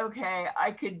was like, okay, I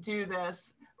could do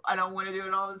this. I don't want to do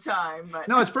it all the time, but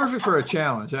no, it's perfect for a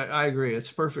challenge. I agree.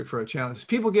 It's perfect for a challenge.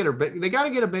 People they got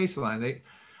to get a baseline.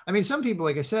 I mean, some people,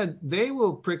 like I said, they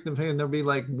will prick them and they'll be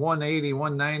like 180,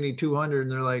 190, 200.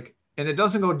 And they're like, and it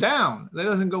doesn't go down. It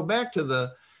doesn't go back to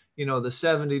the, the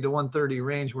 70 to 130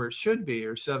 range where it should be,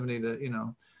 or 70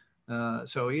 to,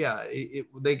 so yeah,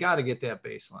 they got to get that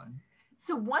baseline.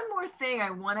 So one more thing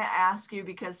I want to ask you,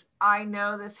 because I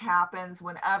know this happens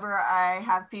whenever I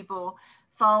have people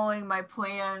following my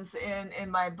plans in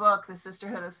my book, The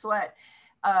Sisterhood of Sweat.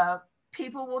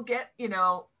 People will get,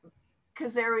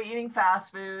 because they were eating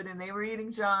fast food and they were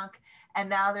eating junk, and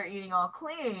now they're eating all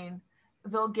clean,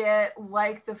 they'll get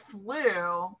like the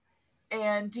flu.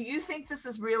 And do you think this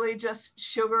is really just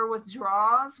sugar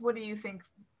withdrawals? What do you think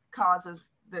causes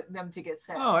them to get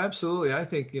sick? Oh, absolutely. I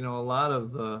think, a lot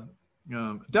of the,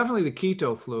 definitely the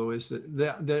keto flu is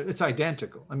that it's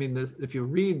identical. I mean, if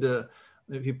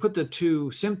you put the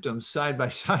two symptoms side by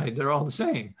side, they're all the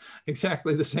same,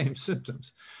 exactly the same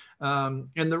symptoms. And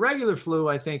the regular flu,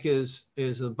 I think, is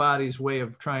the body's way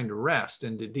of trying to rest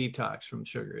and to detox from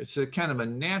sugar. It's a kind of a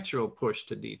natural push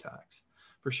to detox,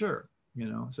 for sure.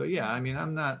 So yeah, I mean,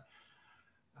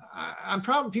 I'm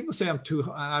probably, people say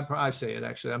I say it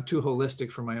actually, I'm too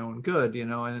holistic for my own good,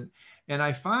 and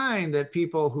I find that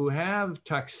people who have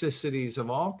toxicities of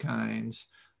all kinds,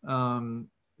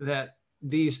 that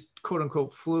these quote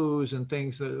unquote flus and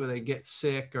things where they get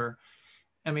sick, or,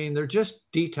 I mean, they're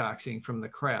just detoxing from the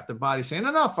crap. The body's saying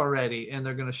enough already, and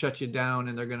they're going to shut you down,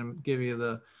 and they're going to give you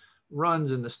the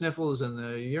runs and the sniffles and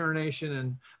the urination.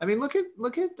 And I mean, look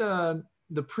at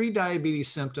the pre-diabetes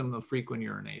symptom of frequent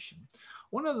urination.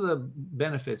 One of the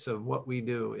benefits of what we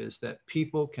do is that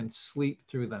people can sleep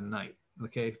through the night.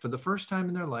 Okay. For the first time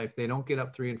in their life, they don't get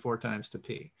up 3 and 4 times to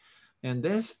pee. And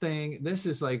this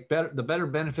is like the better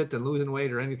benefit than losing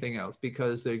weight or anything else,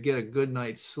 because they get a good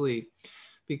night's sleep.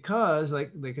 Because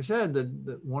like I said,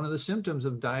 one of the symptoms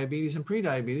of diabetes and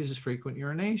pre-diabetes is frequent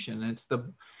urination.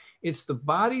 It's the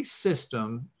body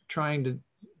system trying to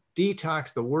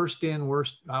detox the worst in,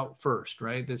 worst out first,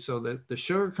 right? So that the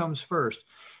sugar comes first.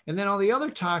 And then all the other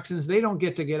toxins, they don't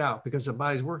get to get out, because the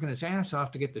body's working its ass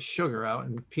off to get the sugar out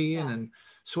and peeing and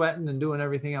sweating and doing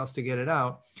everything else to get it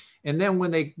out. And then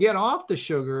when they get off the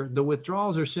sugar, the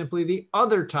withdrawals are simply the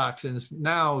other toxins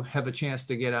now have a chance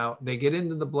to get out. They get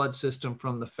into the blood system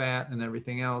from the fat and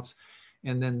everything else.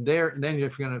 And then you're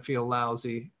going to feel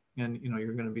lousy, and,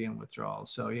 you're going to be in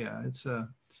withdrawals. So yeah, it's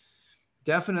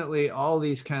definitely all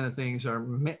these kind of things are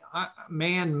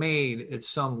man-made at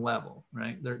some level,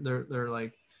 right? They're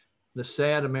like the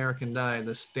sad American diet,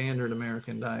 the standard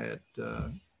American diet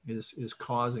is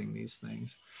causing these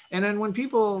things. And then when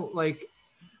people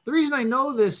the reason I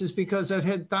know this is because I've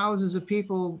had thousands of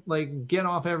people get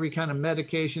off every kind of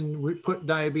medication, put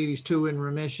diabetes 2 in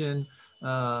remission,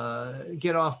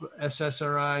 get off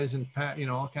SSRIs and,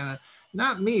 all kind of,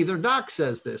 not me, their doc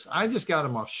says this. I just got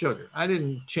them off sugar. I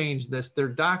didn't change this. Their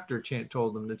doctor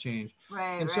told them to change.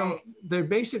 Right. And so they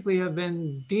basically have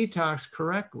been detoxed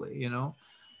correctly, and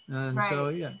so,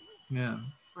 yeah.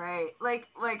 Right. Like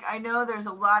I know there's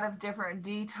a lot of different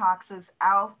detoxes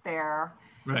out there.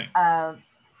 Right.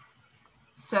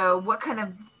 So what kind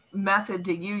of method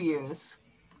do you use?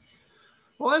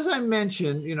 Well, as I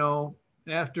mentioned,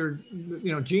 after,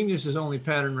 genius is only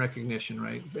pattern recognition,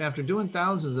 right? After doing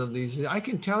thousands of these, I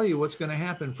can tell you what's going to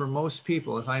happen for most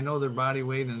people. If I know their body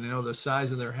weight and I know the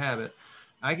size of their habit,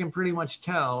 I can pretty much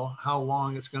tell how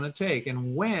long it's going to take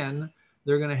and when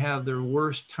they're going to have their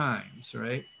worst times,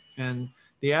 right? And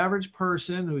the average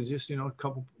person who's just, a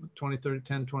couple, 20, 30,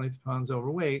 10, 20 pounds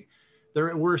overweight,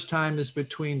 their worst time is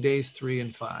between days 3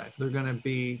 and 5. They're going to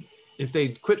be, if they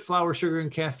quit flour, sugar,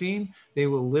 and caffeine, they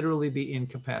will literally be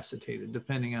incapacitated,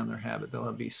 depending on their habit.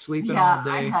 They'll be sleeping all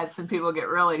day. I had some people get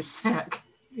really sick.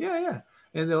 Yeah.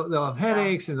 And they'll have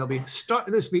headaches, and they'll be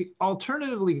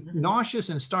alternatively nauseous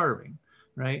and starving,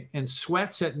 right? And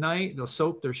sweats at night. They'll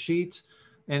soak their sheets,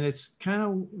 and it's kind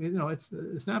of,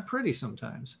 it's not pretty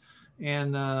sometimes.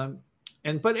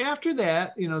 But after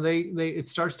that, it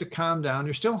starts to calm down.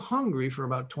 You're still hungry for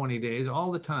about 20 days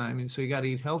all the time. And so you got to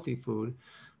eat healthy food.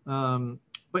 But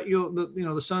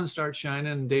the sun starts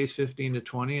shining in days 15 to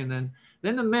 20. And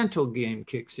then the mental game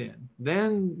kicks in.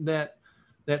 Then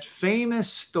those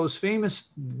famous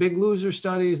big loser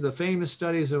studies, the famous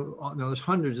studies of, there's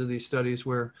hundreds of these studies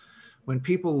where when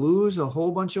people lose a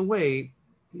whole bunch of weight,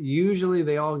 usually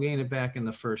they all gain it back in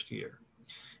the first year.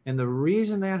 And the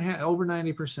reason that over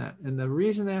 90%, and the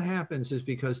reason that happens is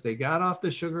because they got off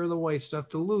the sugar or the white stuff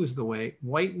to lose the weight,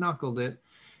 white knuckled it,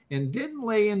 and didn't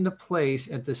lay into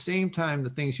place at the same time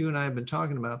the things you and I have been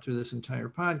talking about through this entire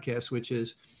podcast, which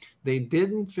is they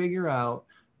didn't figure out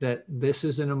that this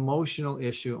is an emotional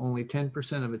issue. Only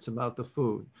 10% of it's about the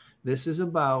food. This is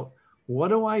about what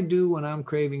do I do when I'm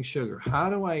craving sugar? How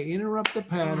do I interrupt the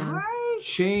pattern, Right.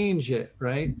 change it,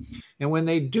 right? And when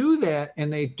they do that,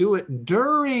 and they do it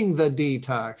during the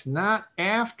detox, not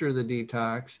after the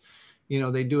detox, you know,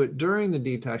 they do it during the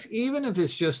detox, even if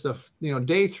it's just the, you know,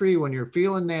 day 3 when you're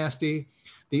feeling nasty,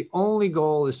 the only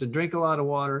goal is to drink a lot of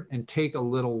water and take a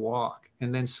little walk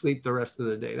and then sleep the rest of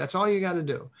the day. That's all you got to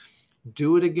do.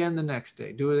 Do it again the next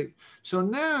day. Do it. So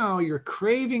now you're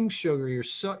craving sugar. You're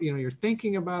you're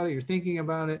thinking about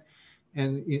it,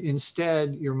 and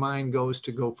instead your mind goes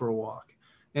to go for a walk.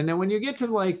 And then when you get to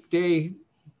like day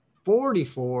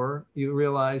 44, you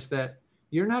realize that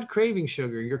you're not craving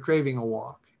sugar. You're craving a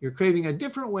walk. You're craving a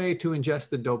different way to ingest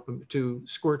the dopamine, to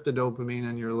squirt the dopamine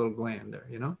in your little gland there,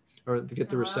 you know, or to get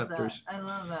the receptors. I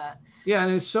love that. Yeah,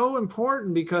 and it's so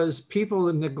important because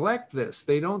people neglect this.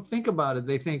 They don't think about it.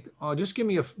 They think, oh, just give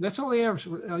me that's all they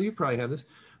ever, you probably have this.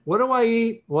 What do I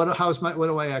eat? What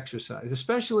do I exercise?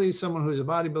 Especially someone who's a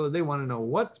bodybuilder, they want to know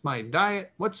what's my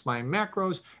diet, what's my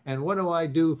macros, and what do I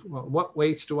do? What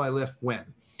weights do I lift when?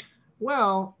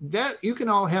 Well, that you can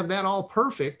all have that all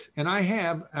perfect. And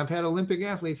I've had Olympic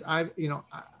athletes.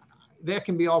 That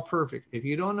can be all perfect. If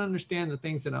you don't understand the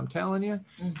things that I'm telling you,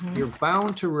 you're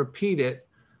bound to repeat it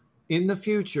in the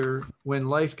future when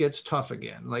life gets tough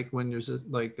again, like when there's a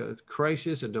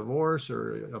crisis, a divorce,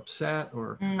 or upset,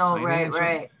 or financial.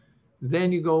 Right.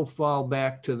 Then you fall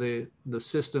back to the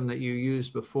system that you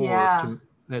used before. Yeah.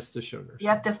 That's the sugar. You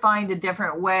have to find a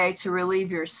different way to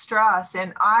relieve your stress.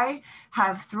 And I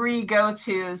have 3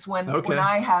 go-tos when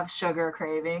I have sugar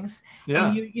cravings. Yeah.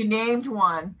 And you named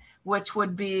one, which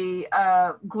would be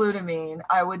glutamine.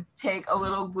 I would take a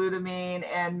little glutamine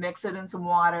and mix it in some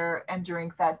water and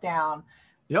drink that down.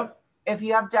 Yep. If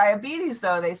you have diabetes,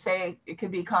 though, they say it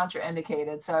could be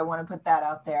contraindicated. So I want to put that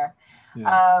out there.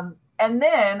 Yeah. And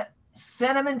then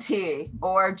cinnamon tea,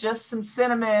 or just some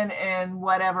cinnamon in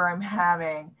whatever I'm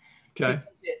having. Okay.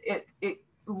 It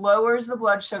lowers the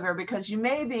blood sugar, because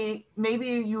maybe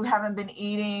you haven't been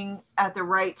eating at the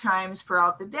right times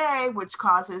throughout the day, which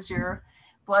causes your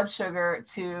blood sugar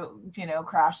to,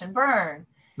 crash and burn.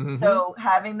 So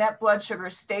having that blood sugar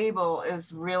stable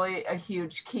is really a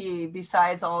huge key,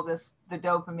 besides all the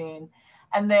dopamine.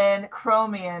 And then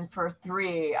chromium for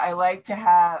 3. I like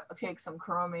to take some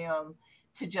chromium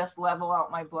to just level out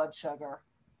my blood sugar.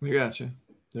 I gotcha.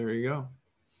 There you go.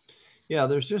 Yeah,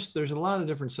 there's a lot of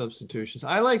different substitutions.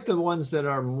 I like the ones that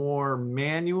are more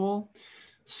manual,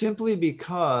 simply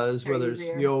because They're whether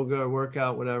easier. it's yoga,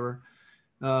 workout, whatever,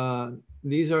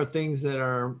 these are things that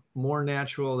are more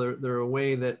natural. They're a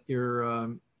way that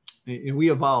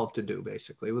we evolved to do,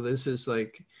 basically. Well, this is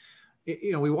like,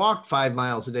 we walked 5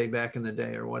 miles a day back in the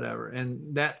day or whatever,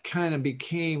 and that kind of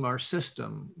became our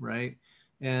system, right?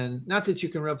 And not that you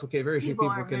can replicate, very few people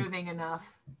aren't can. Moving enough.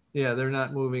 Yeah, they're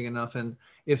not moving enough. And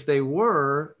if they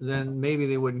were, then maybe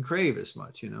they wouldn't crave as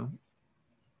much,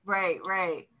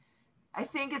 Right. I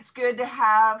think it's good to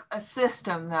have a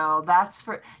system, though.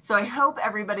 So I hope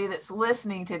everybody that's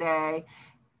listening today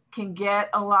can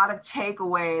get a lot of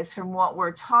takeaways from what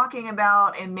we're talking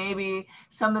about, and maybe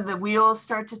some of the wheels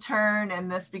start to turn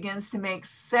and this begins to make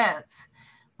sense.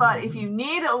 But if you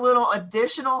need a little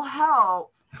additional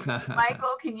help,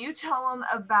 Michael, can you tell them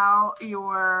about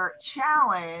your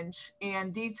challenge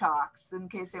and detox in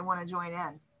case they want to join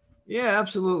in? Yeah,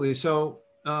 absolutely. So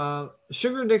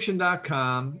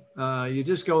sugaraddiction.com, you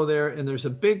just go there, and there's a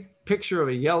big picture of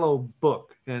a yellow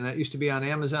book, and that used to be on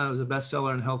Amazon. It was a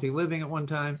bestseller in healthy living at one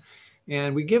time,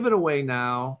 and we give it away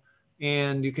now,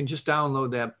 and you can just download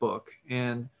that book.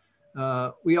 And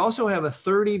we also have a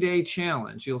 30-day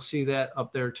challenge. You'll see that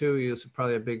up there too. You'll see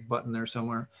probably a big button there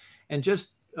somewhere, and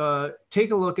just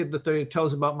take a look at it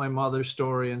tells about my mother's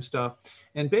story and stuff.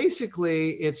 And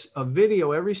basically it's a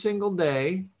video every single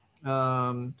day,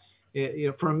 from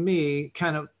me,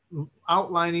 kind of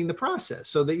outlining the process,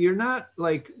 so that you're not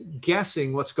like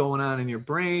guessing what's going on in your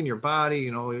brain, your body,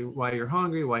 why you're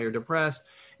hungry, why you're depressed.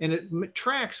 And it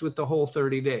tracks with the whole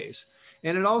 30 days.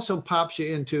 And it also pops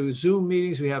you into Zoom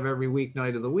meetings we have every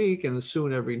weeknight of the week, and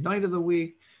soon every night of the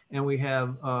week. And we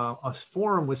have a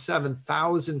forum with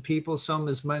 7,000 people, some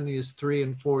as many as 3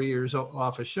 and 4 years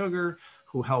off of sugar,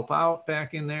 who help out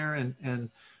back in there. And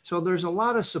so there's a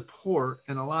lot of support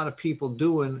and a lot of people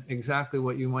doing exactly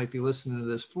what you might be listening to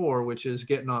this for, which is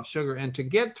getting off sugar, and to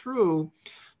get through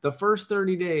the first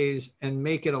 30 days and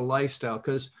make it a lifestyle,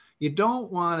 because you don't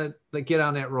want to get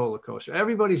on that roller coaster.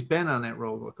 Everybody's been on that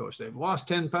roller coaster. They've lost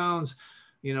 10 pounds.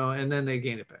 And then they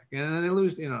gain it back, and then they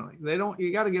lose, you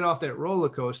got to get off that roller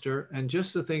coaster. And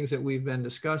just the things that we've been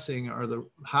discussing are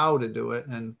how to do it.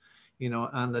 And,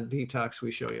 on the detox,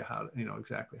 we show you how,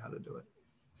 exactly how to do it.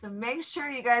 So make sure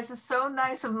you guys, it's so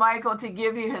nice of Michael to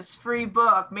give you his free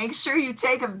book. Make sure you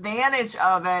take advantage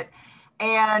of it.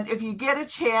 And if you get a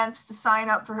chance to sign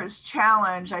up for his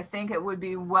challenge, I think it would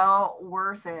be well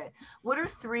worth it. What are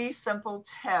 3 simple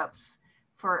tips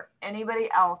for anybody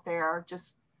out there?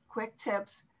 Just quick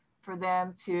tips for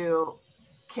them to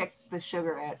kick the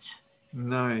sugar itch.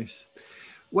 Nice.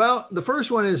 Well, the first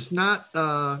one is it's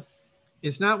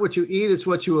not what you eat, it's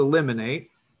what you eliminate.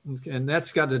 And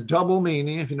that's got a double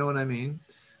meaning, if you know what I mean.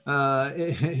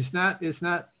 It's not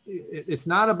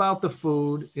about the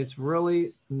food. It's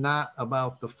really not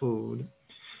about the food.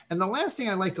 And the last thing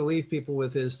I'd like to leave people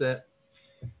with is that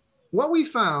what we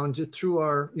found through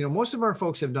our, most of our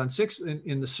folks have done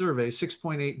in the survey,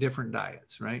 6.8 different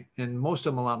diets, right? And most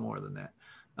of them a lot more than that.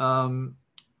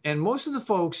 And most of the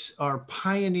folks are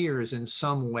pioneers in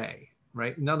some way,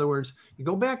 right? In other words, you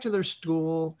go back to their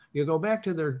school, you go back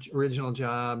to their original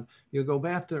job, you go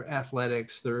back to their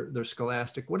athletics, their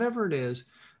scholastic, whatever it is,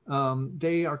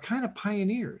 they are kind of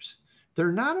pioneers.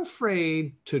 They're not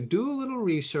afraid to do a little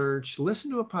research, listen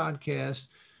to a podcast,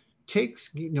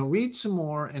 read some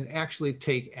more and actually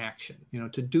take action,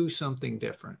 to do something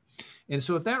different. And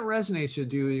so if that resonates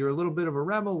with you, you're a little bit of a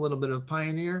rebel, a little bit of a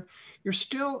pioneer, we're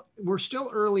still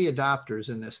early adopters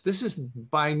in this. This is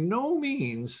by no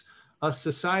means a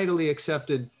societally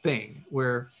accepted thing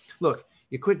where, look,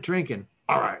 you quit drinking.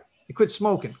 All right. You quit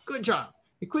smoking. Good job.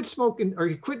 You quit smoking or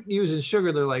you quit using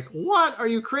sugar. They're like, what? Are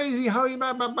you crazy? How are you,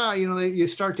 blah, blah, blah. You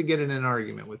start to get in an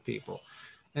argument with people.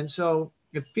 And so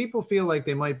if people feel like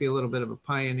they might be a little bit of a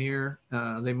pioneer,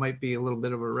 they might be a little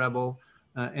bit of a rebel,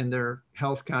 and they're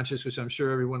health conscious, which I'm sure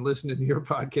everyone listening to your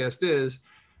podcast is,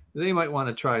 they might want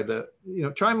to try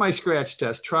try my scratch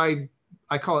test.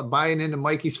 I call it buying into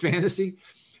Mikey's fantasy.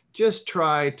 Just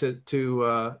try to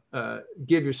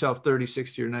give yourself 30,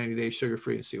 60, or 90 days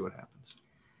sugar-free and see what happens.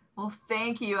 Well,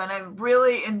 thank you. And I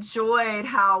really enjoyed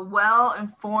how well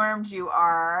informed you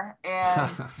are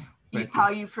and how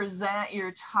you present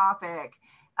your topic.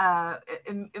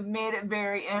 It made it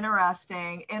very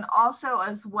interesting. And also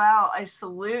as well, I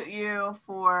salute you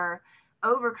for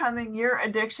overcoming your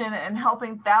addiction and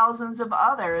helping thousands of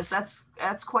others. That's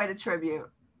quite a tribute.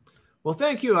 Well,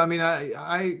 thank you. I mean,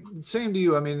 I same to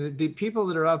you. I mean, the people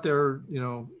that are out there,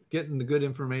 getting the good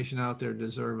information out there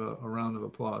deserve a round of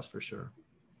applause for sure.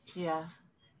 Yeah.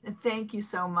 And thank you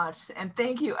so much. And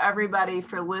thank you everybody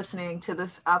for listening to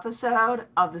this episode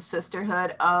of the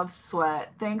Sisterhood of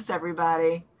Sweat. Thanks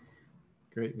everybody.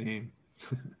 Great name.